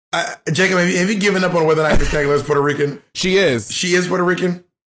 Jacob, have you given up on whether or not Christina Aguilera is Puerto Rican? She is. She is Puerto Rican.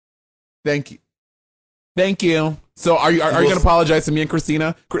 Thank you. So are you gonna apologize to me and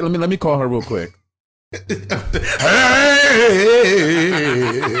Christina? Let me call her real quick.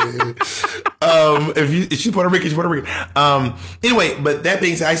 If she's Puerto Rican, she's Puerto Rican. Anyway, but that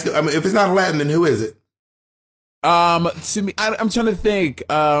being said, if it's not Latin, then who is it? To me, I'm trying to think.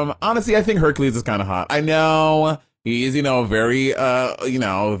 Honestly, I think Hercules is kind of hot. I know He's, very,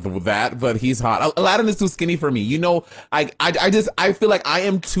 that, but he's hot. Aladdin is too skinny for me. I feel like I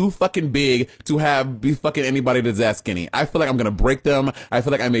am too fucking big to be fucking anybody that's that skinny. I feel like I'm gonna break them. I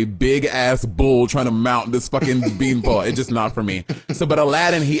feel like I'm a big ass bull trying to mount this fucking beanpole. It's just not for me. So, but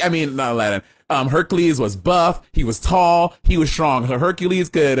Aladdin, not Aladdin. Hercules was buff. He was tall. He was strong. So Hercules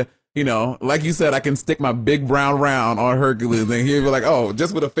could, like you said, I can stick my big brown round on Hercules and he'd be like, oh,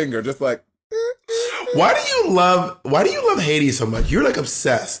 just with a finger, just like. Why do you love Hades so much? You're like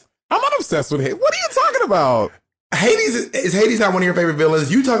obsessed. I'm not obsessed with Hades. What are you talking about? Hades not one of your favorite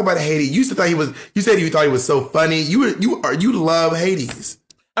villains? You talk about Hades. You said you thought he was so funny. You love Hades.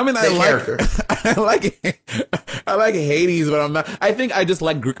 I mean, I like Hades, but I'm not. I think I just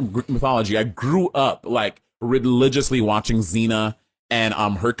like Greek mythology. I grew up like religiously watching Xena and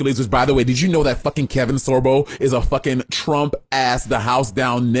Hercules, which, by the way, did you know that fucking Kevin Sorbo is a fucking Trump ass, the house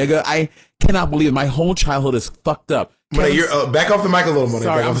down nigga? I cannot believe it. My whole childhood is fucked up. Money, you're back off the mic a little, Money.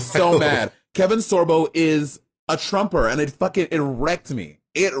 Sorry, I'm so mad. Kevin Sorbo is a Trumper, and it wrecked me.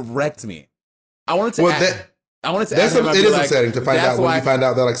 It wrecked me. I wanted to. It is upsetting to find out when you find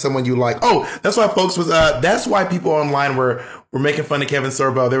out that like someone you like. Oh, that's why folks was. That's why people online were making fun of Kevin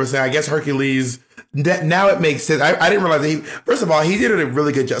Sorbo. They were saying, I guess Hercules. Now it makes sense. I didn't realize that first of all, he did a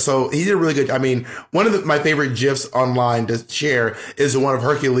really good job. So he did a really good. I mean, one of my favorite GIFs online to share is the one of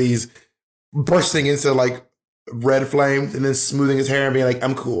Hercules bursting into like red flames and then smoothing his hair and being like,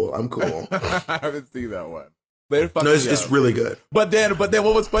 I'm cool. I haven't seen that one. It's really good. But then what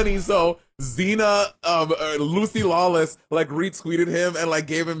was funny? So Xena, Lucy Lawless, like retweeted him and like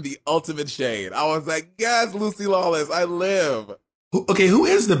gave him the ultimate shade. I was like, yes, Lucy Lawless, I live. Okay, who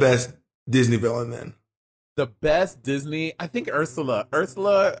is the best Disney villain then? The best Disney, I think Ursula.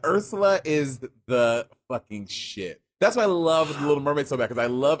 Ursula is the fucking shit. That's why I love The Little Mermaid so bad, because I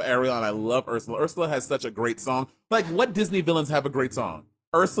love Ariel and I love Ursula. Ursula has such a great song. Like, what Disney villains have a great song?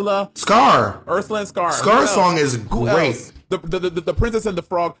 Ursula and Scar. Scar's song is great. The Princess and the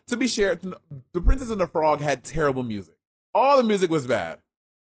Frog. To be shared, the Princess and the Frog had terrible music. All the music was bad.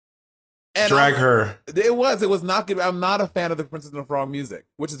 And Drag her. It was not good. I'm not a fan of the Princess and the Frog music,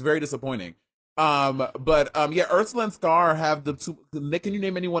 which is very disappointing. Yeah, Ursula and Scar have the two. Can you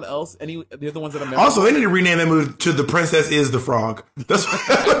name anyone else? Any the other ones that I mentioned? Also, they need to rename that movie to The Princess is the Frog. That's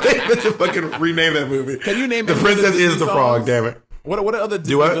what they should fucking rename that movie. Can you name The Princess is the Frog? Damn it. What are other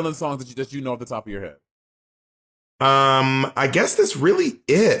Disney villain songs that you know off the top of your head? I guess that's really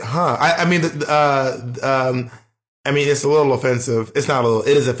it, huh? I mean, it's a little offensive. It's not a little.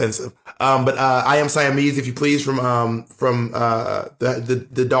 It is offensive. But I Am Siamese, if you please, from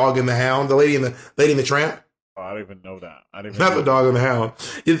the Dog and the Hound, the Lady and the Tramp. Oh, I don't even know that. Not the Dog and the Hound.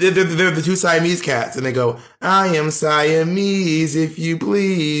 They're the two Siamese cats, and they go, "I am Siamese, if you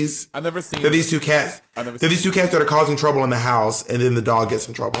please." I've never seen. They're these two cats. They're these two cats that are causing trouble in the house, and then the dog gets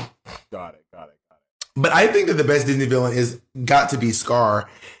in trouble. Got it. But I think that the best Disney villain is got to be Scar,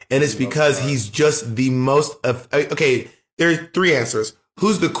 and it's because he's just the most. Okay, there are three answers.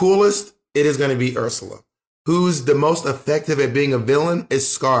 Who's the coolest? It is going to be Ursula. Who's the most effective at being a villain? Is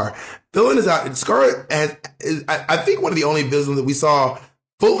Scar. Villain is out. Scar is, I think, one of the only villains that we saw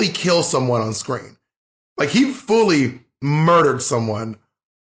fully kill someone on screen. Like, he fully murdered someone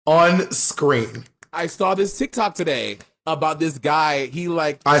on screen. I saw this TikTok today about this guy.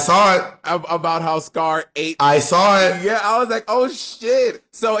 I saw it. About how Scar ate. I saw it. Yeah, I was like, oh shit.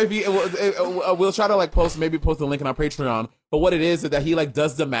 So we'll try to like post the link on our Patreon. But what it is that he like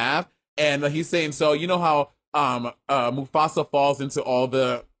does the math, and he's saying, so you know how Mufasa falls into all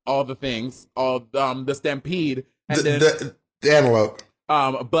the things, the stampede, and the antelope.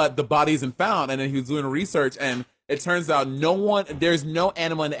 But the body isn't found, and then he was doing research, and it turns out there's no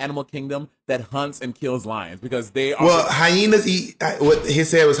animal in the animal kingdom that hunts and kills lions, because they are. Well, hyenas eat. What he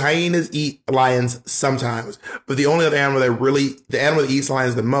said was hyenas eat lions sometimes, but the only other animal that eats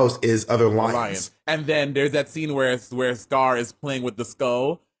lions the most is other lions. And then there's that scene where Scar is playing with the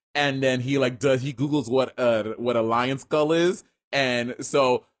skull, and then he Googles what a lion skull is, and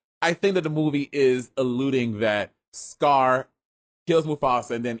so I think that the movie is alluding that Scar kills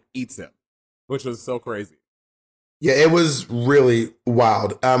Mufasa and then eats him, which was so crazy. Yeah, it was really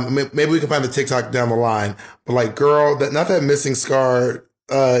wild. Maybe we can find the TikTok down the line. But like, girl, not that missing Scar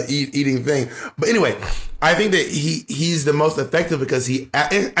eating thing. But anyway, I think that he's the most effective because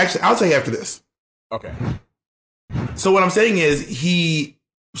actually, I'll tell you after this. Okay. So what I'm saying is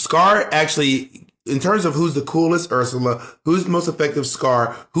Scar actually, in terms of who's the coolest Ursula, who's the most effective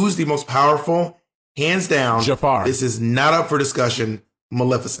Scar, who's the most powerful, hands down, Jafar. This is not up for discussion.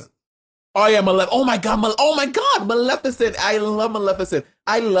 Maleficent. Oh yeah, oh my god, Maleficent. I love Maleficent.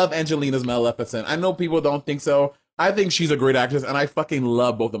 I love Angelina's Maleficent. I know people don't think so. I think she's a great actress, and I fucking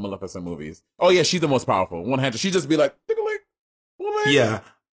love both the Maleficent movies. Oh yeah, she's the most powerful. One-handed. She just be like, yeah.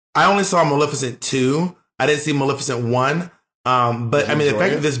 I only saw Maleficent 2. I didn't see Maleficent 1. But I mean, the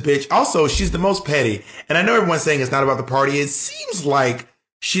fact that this bitch, also, she's the most petty. And I know everyone's saying it's not about the party. It seems like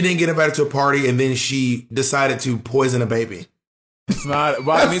she didn't get invited to a party and then she decided to poison a baby. It's not,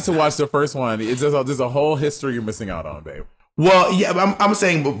 but I need to watch the first one. It's just there's a whole history you're missing out on, babe. Well, yeah, I'm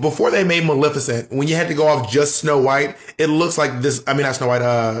saying before they made Maleficent, when you had to go off just Snow White, it looks like this. I mean, not Snow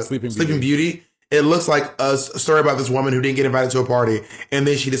White, Sleeping Beauty. It looks like a story about this woman who didn't get invited to a party, and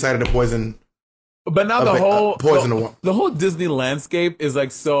then she decided to poison. But now the whole Disney landscape is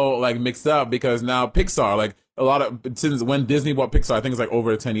like so like mixed up because now Pixar, like a lot of since when Disney bought Pixar, I think it's like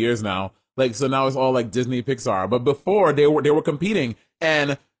over 10 years now. Like so now it's all like Disney Pixar. But before they were competing,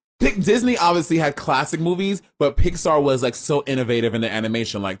 and Disney obviously had classic movies, but Pixar was like so innovative in the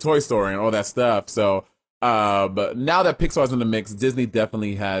animation, like Toy Story and all that stuff. So, but now that Pixar's in the mix, Disney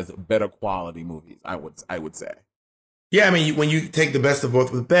definitely has better quality movies. I would say. Yeah, I mean, when you take the best of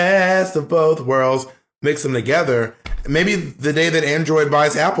both worlds, mix them together, maybe the day that Android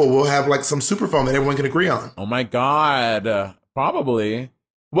buys Apple, we'll have like some super phone that everyone can agree on. Oh my God, probably.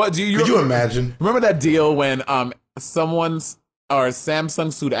 What do you? Could you imagine? Remember that deal when Samsung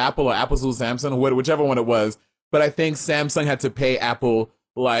sued Apple or Apple sued Samsung, whichever one it was. But I think Samsung had to pay Apple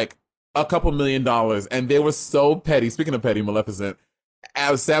like a couple $1 million, and they were so petty. Speaking of petty, Maleficent,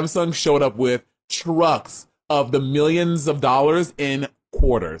 as Samsung showed up with trucks of the millions of dollars in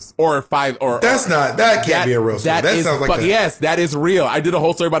quarters or five or that can't be a real story. That sounds like yes, that is real. I did a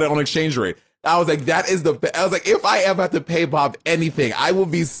whole story about it on exchange rate. I was like, if I ever have to pay Bob anything, I will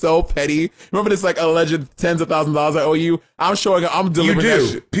be so petty. Remember this like alleged tens of thousands of dollars I owe you? I'm delivering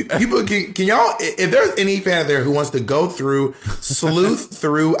that shit. People, can y'all, if there's any fan out there who wants to go through, sleuth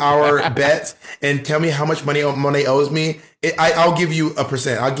through our bets and tell me how much money owes me, I'll give you a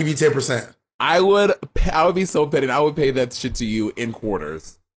percent. I'll give you 10%. I would be so petty and I would pay that shit to you in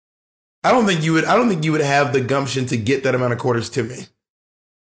quarters. I don't think you would have the gumption to get that amount of quarters to me.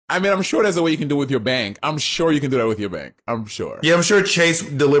 I mean, I'm sure there's a way you can do it with your bank. I'm sure you can do that with your bank. I'm sure. Yeah, I'm sure Chase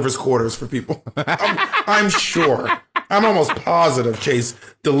delivers quarters for people. I'm sure. I'm almost positive Chase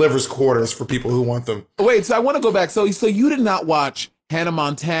delivers quarters for people who want them. Wait, so I want to go back. So you did not watch Hannah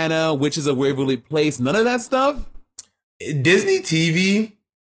Montana, Witches of Waverly Place, none of that stuff? Disney TV?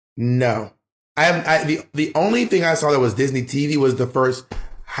 No. The only thing I saw that was Disney TV was the first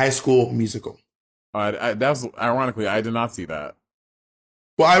High School Musical. That's ironically, I did not see that.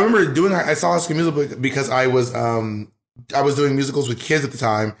 Well, I remember I saw High School Musical because I was doing musicals with kids at the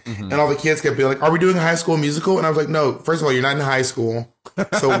time, and all the kids kept being like, "Are we doing a High School Musical?" And I was like, "No. First of all, you're not in high school,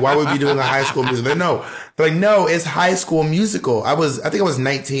 so why would we be doing a High School Musical?" They're like, "No, it's High School Musical." I think I was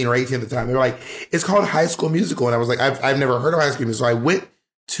 19 or 18 at the time. They were like, "It's called High School Musical," and I was like, "I've never heard of High School Musical." So I went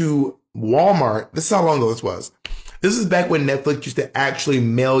to Walmart. This is how long ago this was. This is back when Netflix used to actually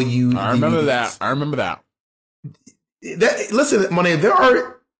mail you. I remember that. Listen, Monét, there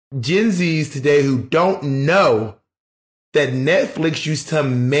are Gen Zs today who don't know that Netflix used to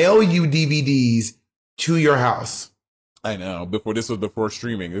mail you DVDs to your house. I know. Before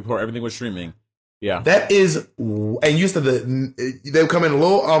streaming, before everything was streaming. Yeah. That is, and used to they would come in a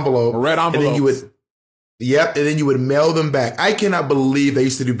little envelope. A red envelope. And then you would mail them back. I cannot believe they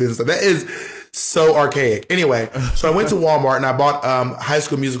used to do business. That is so archaic. Anyway, so I went to Walmart and I bought High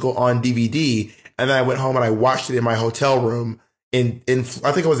School Musical on DVD. And then I went home and I watched it in my hotel room in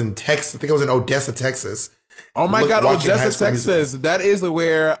I think it was in Texas. I think it was in Odessa, Texas. Oh my God, Odessa, Texas. That is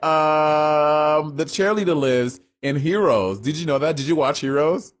where the cheerleader lives in Heroes. Did you know that? Did you watch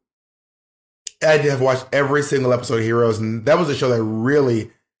Heroes? I did have watched every single episode of Heroes, and that was a show that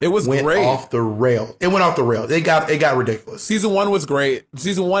really went off the rail. It went off the rail. It got ridiculous. Season 1 was great.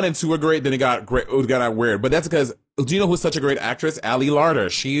 Season 1 and 2 were great. Then it got weird. But that's because, do you know who's such a great actress? Ali Larter.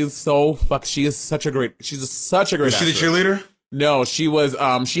 She is such a great actress. Was she the cheerleader? No, she was,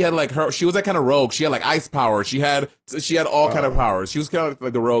 she had like she was like kind of rogue. She had like ice power. She had all kind of powers. She was kind of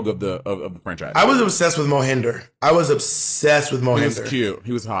like the rogue of the franchise. I was obsessed with Mohinder. He was cute.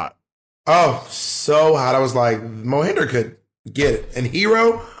 He was hot. Oh, so hot. I was like, Mohinder could get it. And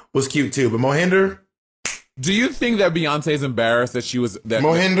Hero was cute too, but Mohinder. Do you think that Beyonce is embarrassed that she was that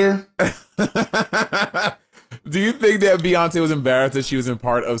Mohinder? Do you think that Beyonce was embarrassed that she was in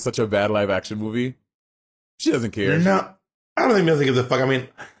part of such a bad live action movie? She doesn't care. No, I don't think Beyonce gives a fuck. I mean,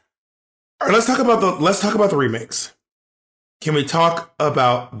 all right, let's talk about the remakes. Can we talk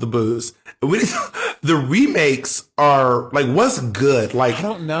about the booze? The remakes are like, what's good? Like, I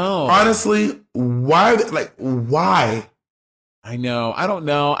don't know. Honestly, why? I know. I don't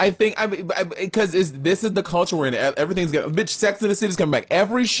know. I think because this is the culture we're in. Everything's getting bitch. Sex and the City is coming back.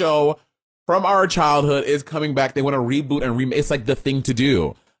 Every show from our childhood is coming back. They want to reboot and remake. It's like the thing to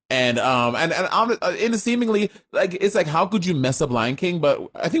do. And seemingly like it's like how could you mess up Lion King? But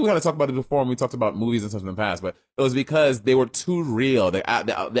I think we kind of talked about it before when we talked about movies and stuff in the past. But it was because they were too real. The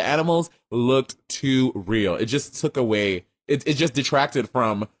animals looked too real. It just took away. It just detracted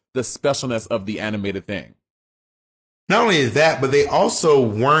from the specialness of the animated thing. Not only that, but they also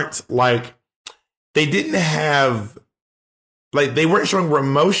weren't like, they didn't have, like, they weren't showing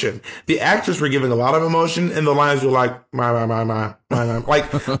emotion. The actors were giving a lot of emotion, and the lines were like, my, like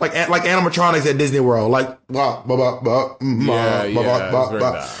animatronics at Disney World, like, blah, blah, blah,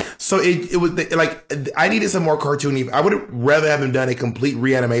 blah. So it was like, I needed some more cartoony. I would have rather have them done a complete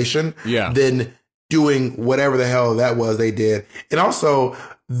reanimation than doing whatever the hell that was they did. And also,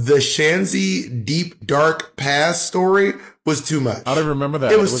 the Shanzi Deep Dark Past story was too much. I don't remember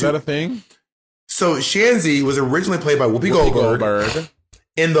that. Was that a thing? So Shanzi was originally played by Whoopi Goldberg.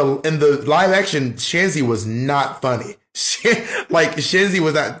 In the live action, Shanzi was not funny. Shanzi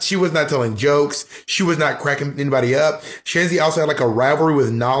was not. She was not telling jokes. She was not cracking anybody up. Shanzi also had like a rivalry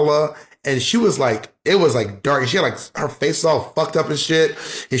with Nala, and she was like, it was like dark, and she had like her face all fucked up and shit,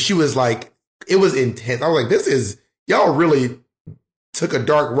 and she was like, it was intense. I was like, this is, y'all really took a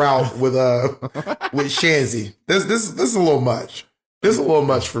dark route with Shanzi. This is a little much. This is a little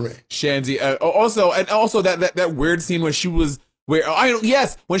much for me. Shanzi. Also that weird scene when she was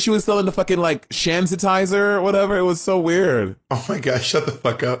when she was selling the fucking like Shanzitizer or whatever. It was so weird. Oh my gosh, shut the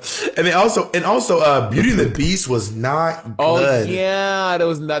fuck up. And then also Beauty and the Beast was not good. Oh yeah, that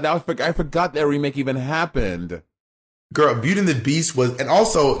was not. I forgot that remake even happened. Girl, Beauty and the Beast was, and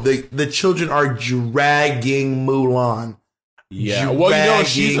also the children are dragging Mulan. Yeah, well,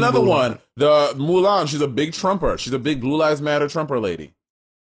 she's another one. The Mulan, she's a big Trumper. She's a big Blue Lives Matter Trumper lady.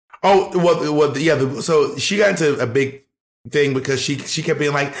 Oh, well, yeah. So she got into a big thing because she kept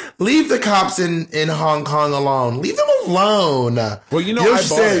being like, "Leave the cops in Hong Kong alone. Leave them alone." Well, you know what she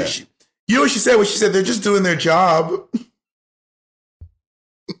said? You know what she said? What she said? They're just doing their job.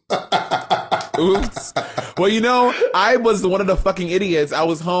 Oops. Well, I was one of the fucking idiots. I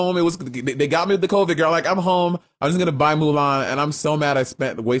was home. They got me with the COVID girl. Like, I'm home. I'm just gonna buy Mulan, and I'm so mad I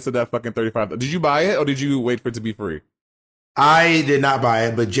wasted that fucking $35. Did you buy it, or did you wait for it to be free? I did not buy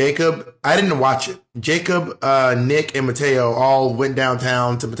it, but Jacob, I didn't watch it. Jacob, Nick, and Mateo all went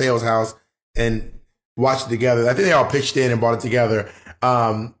downtown to Mateo's house and watched it together. I think they all pitched in and bought it together.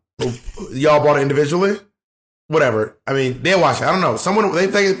 Y'all bought it individually? Whatever. I mean, they watched it. I don't know. Someone, they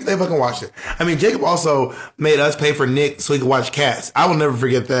fucking watched it. I mean, Jacob also made us pay for Nick so he could watch Cats. I will never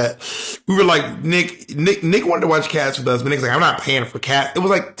forget that. We were like, Nick wanted to watch Cats with us, but Nick's like, I'm not paying for Cats. It was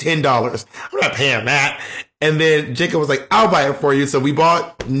like $10. I'm not paying that. And then Jacob was like, I'll buy it for you. So we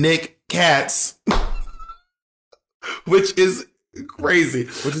bought Nick Cats, which is crazy.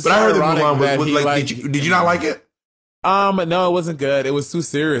 But I heard that Mulan was like, did you not like it? No, it wasn't good. It was too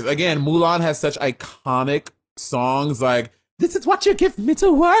serious. Again, Mulan has such iconic songs like, this is what you give me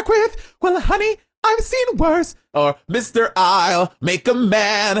to work with. Well, honey, I've seen worse. Or, Mr. I'll make a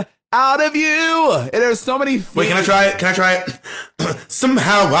man out of you. And there's so many things. Wait, can I try it?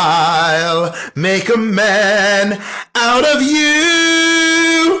 Somehow I'll make a man out of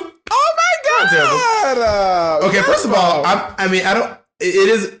you. Oh my God. Okay, first of all, it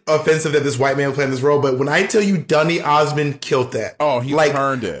is offensive that this white man playing this role, but when I tell you Donny Osmond killed that. Oh, he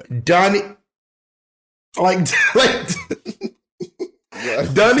turned it. Donny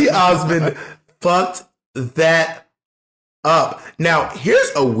Osmond fucked that up. Now,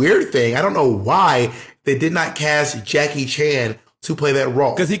 here's a weird thing. I don't know why they did not cast Jackie Chan to play that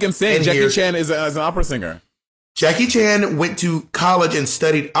role. Because he can sing. And Jackie Chan is an opera singer. Jackie Chan went to college and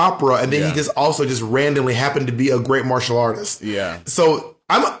studied opera, and then he just randomly happened to be a great martial artist. Yeah. So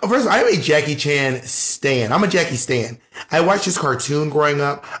I'm a Jackie Chan stan. I'm a Jackie stan. I watched his cartoon growing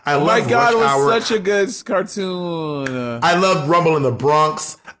up. Oh my God, it was such a good cartoon. I loved Rumble in the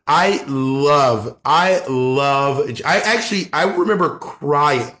Bronx. I remember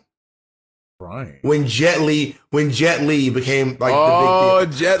crying when Jet Li became like the big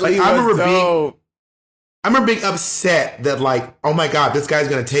deal. Jet Li was dope. I remember being upset that, like, oh my God, this guy's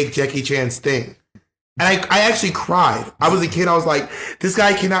gonna take Jackie Chan's thing. And I actually cried. I was a kid. I was like, this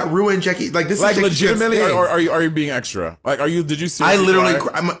guy cannot ruin Jackie. Like, this is Jackie legitimately, or are you being extra? Like, did you seriously I literally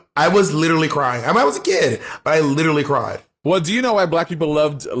I was literally crying. I was a kid, but I literally cried. Well, do you know why black people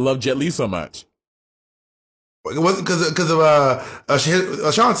loved Jet Li so much? It wasn't because of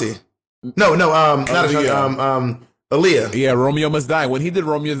Ashanti. No, not Ashanti. Aaliyah. Yeah, Romeo Must Die. When he did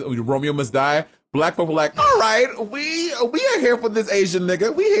Romeo Must Die, Black folk were like, all right, we are here for this Asian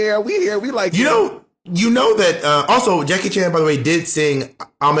nigga. We here, we like You know that also Jackie Chan, by the way, did sing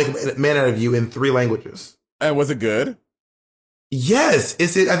 "I'll Make a Man Out of You" in 3 languages. And was it good? Yes,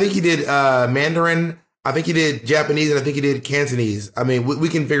 I think he did Mandarin. I think he did Japanese, and I think he did Cantonese. I mean, we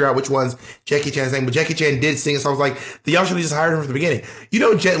can figure out which ones Jackie Chan sang, but Jackie Chan did sing. So I was like, y'all should have just hired him from the beginning. You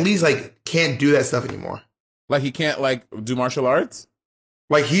know, Jet Li's like can't do that stuff anymore. Like he can't like do martial arts?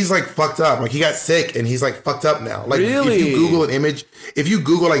 Like he's like fucked up. Like he got sick and he's like fucked up now. Like really? If you Google an image, if you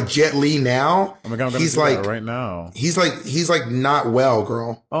Google like Jet Li now, oh my God, he's like right now. He's like not well,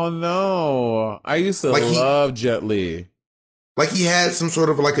 girl. Oh no. I used to love Jet Li. Like he had some sort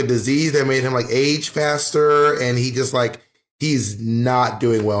of like a disease that made him like age faster, and he just like he's not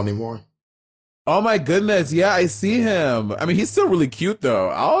doing well anymore. Oh my goodness. Yeah, I see him. I mean, he's still really cute though.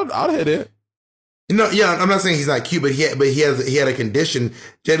 I'll hit it. No, yeah, I'm not saying he's not cute, but he had a condition.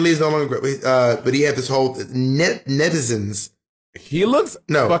 Jet Li is no longer, but he had this whole netizens. He looks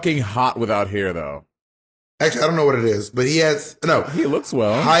fucking hot without hair though. Actually, I don't know what it is, but he has He looks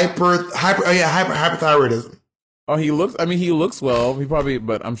well. Hyperthyroidism. Oh, he looks well. He probably,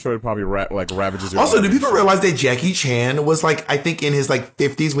 but I'm sure it probably ravages your Also, body. do people realize that Jackie Chan was like, I think in his like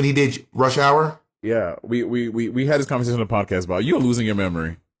 50s when he did Rush Hour? Yeah, we had this conversation on the podcast about you're losing your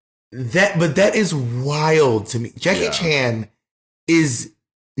memory. But that is wild to me. Jackie Chan is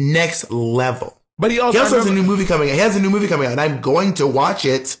next level. But he also has a new movie coming out. He has a new movie coming out, and I'm going to watch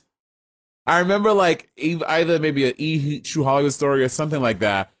it. I remember like either maybe a True Hollywood Story or something like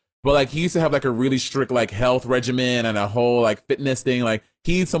that. But like he used to have like a really strict like health regimen and a whole like fitness thing. Like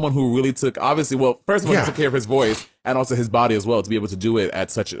he's someone who really took first of all, he took care of his voice and also his body as well to be able to do it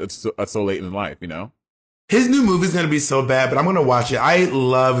at so late in life, you know? His new movie is going to be so bad, but I'm going to watch it. I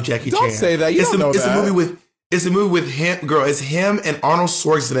love Jackie Chan. Don't say that. It's a movie with him, girl. It's him and Arnold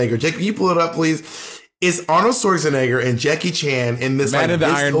Schwarzenegger. Jackie, can you pull it up, please? It's Arnold Schwarzenegger and Jackie Chan in this Man in the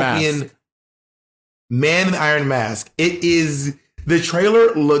Iron Mask. Man in the Iron Mask. It is. The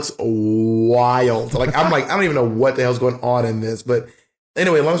trailer looks wild. Like I don't even know what the hell's going on in this. But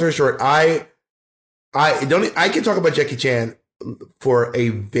anyway, long story short, I can talk about Jackie Chan for a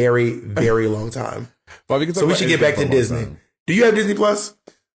very, very long time. Well, we should get back to Disney. Do you have Disney Plus?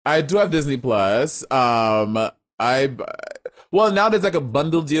 I do have Disney Plus. Well, now there's like a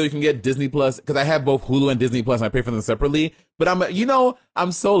bundle deal. You can get Disney Plus because I have both Hulu and Disney Plus and I pay for them separately. But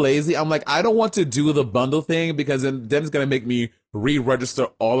I'm so lazy. I'm like, I don't want to do the bundle thing because then it's going to make me re-register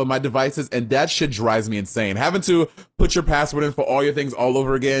all of my devices. And that shit drives me insane. Having to put your password in for all your things all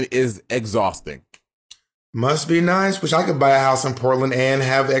over again is exhausting. Must be nice. Wish I could buy a house in Portland and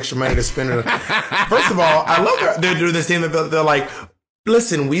have extra money to spend. First of all, I love that they're doing this thing that they're like,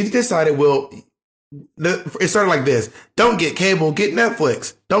 listen, we've decided it started like this. Don't get cable, get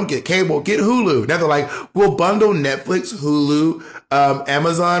Netflix. Don't get cable, get Hulu. Now they're like, we'll bundle Netflix, Hulu,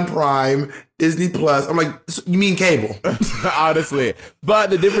 Amazon Prime, Disney Plus. I'm like, you mean cable? Honestly. But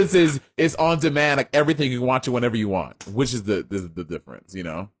the difference is it's on demand. Like everything you can watch it whenever you want, which is the difference, you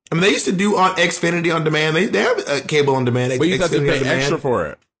know? I mean, they used to do on Xfinity on demand. They have cable on demand. But you have to pay extra for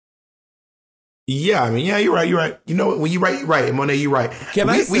it. Yeah, I mean, yeah, you're right. You know what? When you're right. Monet, you're right.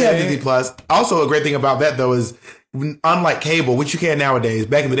 We have Disney Plus. Also, a great thing about that, though, is unlike cable, which you can nowadays,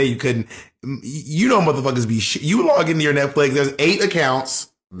 back in the day, you couldn't. You know, motherfuckers you log into your Netflix, there's 8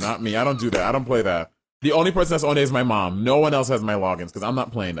 accounts. Not me. I don't do that. I don't play that. The only person that's on it is my mom. No one else has my logins because I'm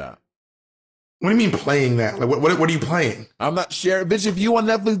not playing that. What do you mean playing that? Like, what are you playing? I'm not sharing. Bitch, if you want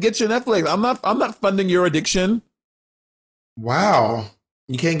Netflix, get your Netflix. I'm not funding your addiction. Wow.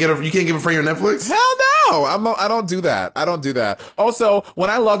 You can't give a friend your Netflix? Hell no! I don't do that. I don't do that. Also,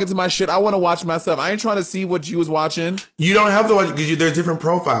 when I log into my shit, I want to watch myself. I ain't trying to see what you was watching. You don't have to watch because there's different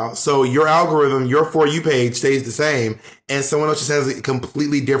profiles. So your algorithm, your For You page stays the same, and someone else just has a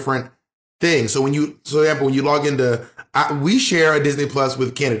completely different thing. So for example, when you log into, we share a Disney Plus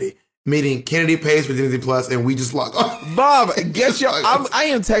with Kennedy. Meaning Kennedy pays for Disney Plus, and we just log on. Bob, I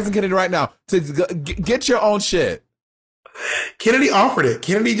am texting Kennedy right now to get your own shit. Kennedy offered it.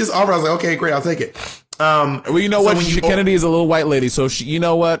 Kennedy just offered. I was like, okay, great, I'll take it. Well, you know what? Kennedy is a little white lady, so you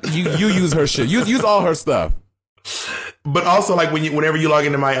know what? You use her shit. Use all her stuff. But also, like whenever you log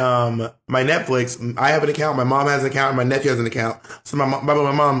into my my Netflix, I have an account. My mom has an account. And my nephew has an account. So my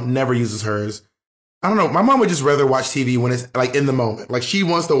mom never uses hers. I don't know. My mom would just rather watch TV when it's like in the moment. Like she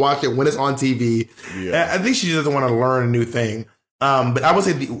wants to watch it when it's on TV. Yeah. I think she just doesn't want to learn a new thing. But I would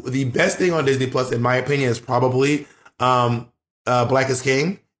say the best thing on Disney Plus, in my opinion, is probably Black is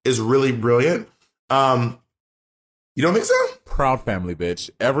King. Is really brilliant. You don't think so? Proud Family, bitch.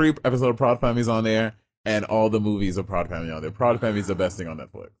 Every episode of Proud Family is on there, and all the movies of Proud Family on there. Proud Family is the best thing on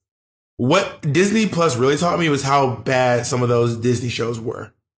Netflix. what Disney Plus really taught me was how bad some of those Disney shows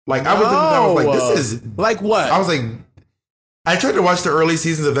were. Like I was like, this is like what? I was like, I tried to watch the early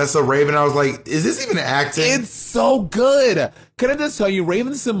seasons of That's So Raven. I was like, is this even acting? It's so good. Can I just tell you,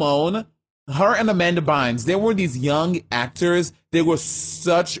 Raven Simone, her and Amanda Bynes, they were these young actors. They were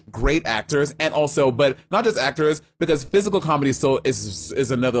such great actors, and also, but not just actors, because physical comedy is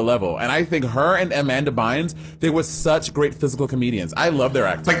another level. And I think her and Amanda Bynes, they were such great physical comedians. I love their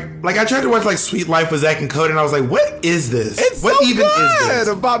acting. Like I tried to watch like Sweet Life with Zach and Cody, and I was like, what is this? It's what so even good. is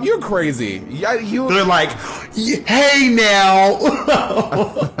this? Bob, you're crazy. Yeah, They're like, hey now.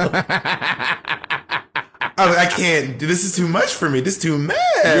 I can't. This is too much for me. This is too mad.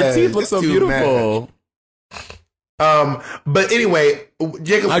 Your teeth look so beautiful. But anyway,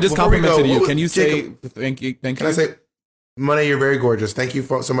 Jacob, I just complimented you. Can you say thank you? Thank you. Can I say, Monét, you're very gorgeous. Thank you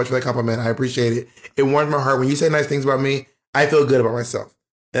so much for that compliment. I appreciate it. It warms my heart. When you say nice things about me, I feel good about myself.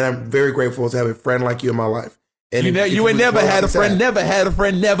 And I'm very grateful to have a friend like you in my life. And you ain't never had a friend, never had a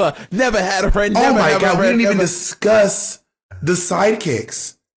friend, never had a friend, never. Oh my God, we didn't even never. discuss the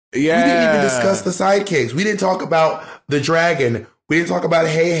sidekicks. Yeah. We didn't even discuss the sidekicks. We didn't talk about the dragon. We didn't talk about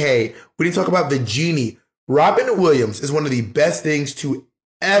Hey Hey. We didn't talk about the genie. Robin Williams is one of the best things to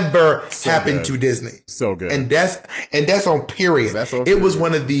ever happen to Disney. So good. And that's on period. It was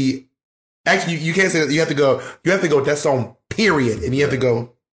one of the, actually you can't say that. You have to go, that's on period. And you have to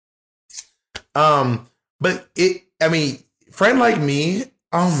go, but Friend Like Me,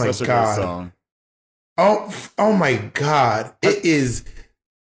 oh my Such a God. great song. Oh my God. It is,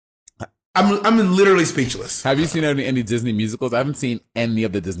 I'm literally speechless. Have you seen any Disney musicals? I haven't seen any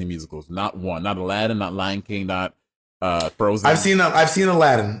of the Disney musicals. Not one. Not Aladdin, not Lion King, not Frozen. I've seen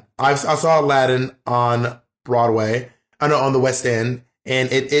Aladdin. I saw Aladdin on Broadway. I know on the West End, and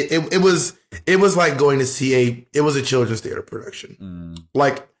it was like going to see it was a children's theater production.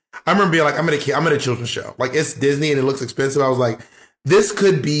 Like I remember being like, I'm at a children's show. Like it's Disney and it looks expensive. I was like, this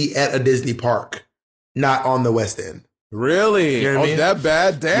could be at a Disney park, not on the West End. Really? You know what I mean? That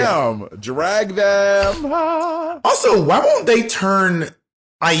bad? Damn. Yeah. Drag them. Also, why won't they turn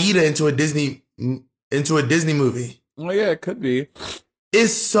Aida into a Disney movie? Oh yeah, it could be.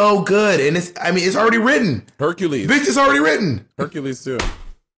 It's so good, and it's already written. Hercules. Bitch, it's already written. Hercules too.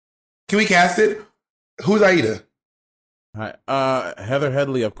 Can we cast it? Who's Aida? Hi. Heather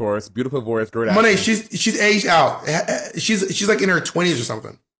Headley, of course. Beautiful voice, great actress. Monét, she's aged out. She's like in her 20s or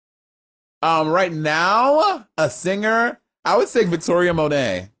something. Right now, a singer, I would say Victoria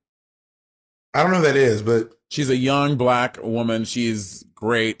Monet. I don't know who that is, but she's a young black woman. She's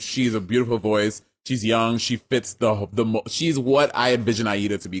great. She's a beautiful voice. She's young. She fits she's what I envision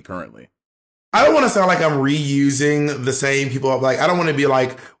Aida to be currently. I don't want to sound like I'm reusing the same people. Like, I don't want to be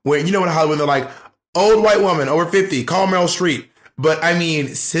like, when, you know, in Hollywood, they're like, old white woman, over 50, call Meryl Streep. But I mean,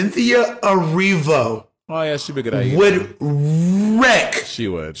 Cynthia Erivo. Oh yeah, she'd be good Aida. Would wreck. She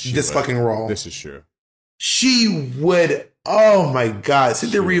would. Fucking role. This is true. She would. Oh my God,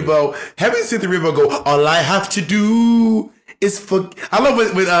 Cynthia Erivo. Having Cynthia Erivo go, all I have to do is for. I love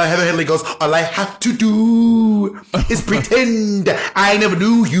when Heather Headley goes, all I have to do is pretend I never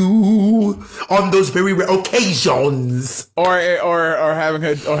knew you on those very rare occasions. Or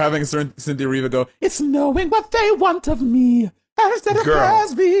having Cynthia Erivo go, it's knowing what they want of me. Girl.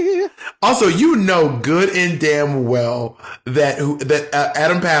 Also, you know good and damn well that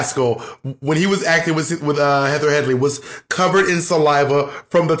Adam Pascal, when he was acting with Heather Headley, was covered in saliva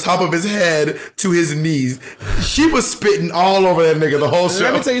from the top of his head to his knees. She was spitting all over that nigga the whole show.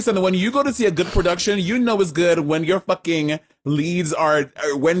 Let me tell you something. When you go to see a good production, you know it's good when your fucking leads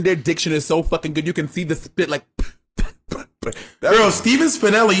when their diction is so fucking good, you can see the spit like. Girl, Steven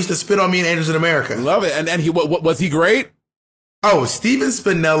Spinella used to spit on me in Angels in America. Love it. And he what was he great? Oh, Steven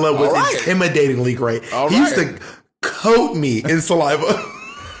Spinella was intimidatingly great. He used to coat me in saliva.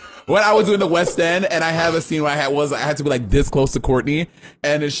 When I was doing the West End, and I have a scene where I had to be like this close to Courtney,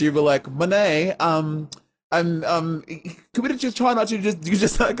 and then she'd be like, Monét, could we just try not to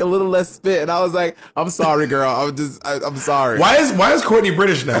just like a little less spit? And I was like, I'm sorry, girl. I'm sorry. Why is Courtney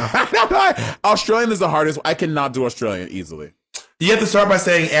British now? Australian is the hardest. I cannot do Australian easily. You have to start by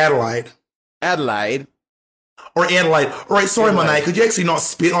saying Adelaide. Adelaide. Or Adelaide. All right, sorry, Monét. Could you actually not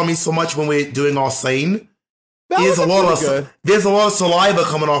spit on me so much when we're doing our scene? There's a lot of saliva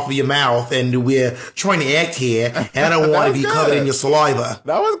coming off of your mouth, and we're trying to act here, and I don't want to be covered in your saliva.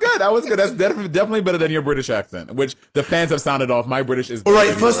 That was good. That's definitely better than your British accent, which the fans have sounded off. My British is. All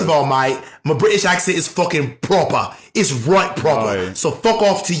right, first of all, mate, my British accent is fucking proper. It's right proper. Oh, yeah. So fuck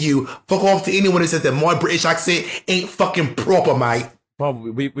off to you. Fuck off to anyone who says that my British accent ain't fucking proper, mate. Bob,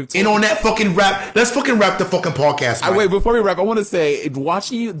 we've And on that fucking rap, let's fucking wrap the fucking podcast. Wait, before we wrap, I want to say,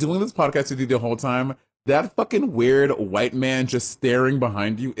 watching you doing this podcast with you the whole time, that fucking weird white man just staring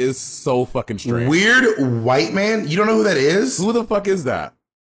behind you is so fucking strange. Weird white man? You don't know who that is? Who the fuck is that?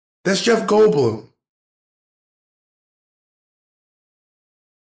 That's Jeff Goldblum.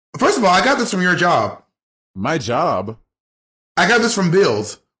 First of all, I got this from your job. My job? I got this from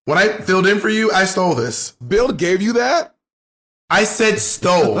Build. When I filled in for you, I stole this. Bill gave you that? I said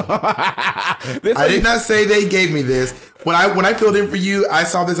stole. I did not say they gave me this. When I filled in for you, I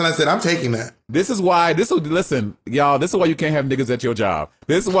saw this and I said, I'm taking that. Listen, y'all, this is why you can't have niggas at your job.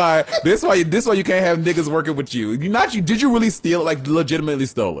 This is why you can't have niggas working with you. Did you really steal it? Like, legitimately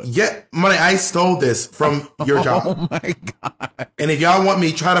stole it? Yeah, money, I stole this from your job. Oh my God. And if y'all want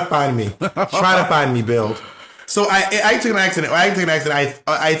me, try to find me. Try to find me, Build. So I took an accident.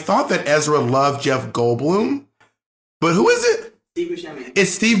 I thought that Ezra loved Jeff Goldblum, but who is it? Steve Buscemi.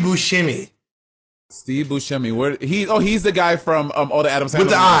 It's Steve Buscemi. Steve Buscemi. He's the guy from all the Adam Sandler With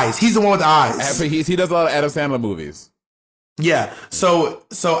the eyes. He's the one with the eyes. He does a lot of Adam Sandler movies. Yeah. So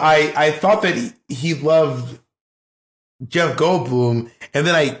I thought that he loved Jeff Goldblum, and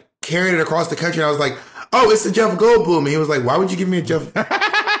then I carried it across the country, and I was like, oh, it's the Jeff Goldblum. And he was like, why would you give me a Jeff?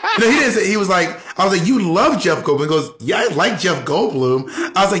 No, he didn't say. He was like, I was like, you love Jeff Goldblum. He goes, yeah, I like Jeff Goldblum.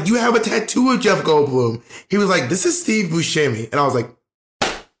 I was like, you have a tattoo of Jeff Goldblum. He was like, this is Steve Buscemi. And I was like,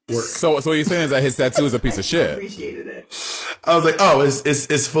 work. So what you're saying is that his tattoo is a piece of I shit. appreciated it. I was like, oh,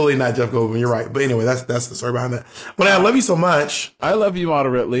 it's fully not Jeff Goldblum. You're right. But anyway, that's the story behind that. But I love you so much. I love you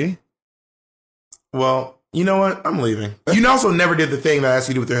moderately. Well, you know what? I'm leaving. You also never did the thing that I asked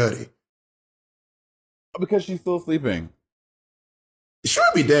you to do with your hoodie. Because she's still sleeping. She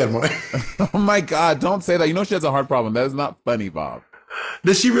would be dead, man. Oh my God, don't say that. You know she has a heart problem. That is not funny, Bob.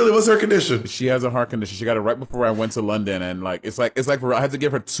 Does she really? What's her condition? She has a heart condition. She got it right before I went to London, and it's like I had to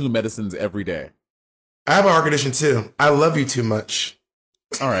give her 2 medicines every day. I have a heart condition too. I love you too much.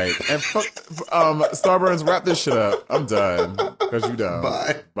 All right, and Starburns, wrap this shit up. I'm done because you done.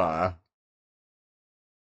 Bye. Bye.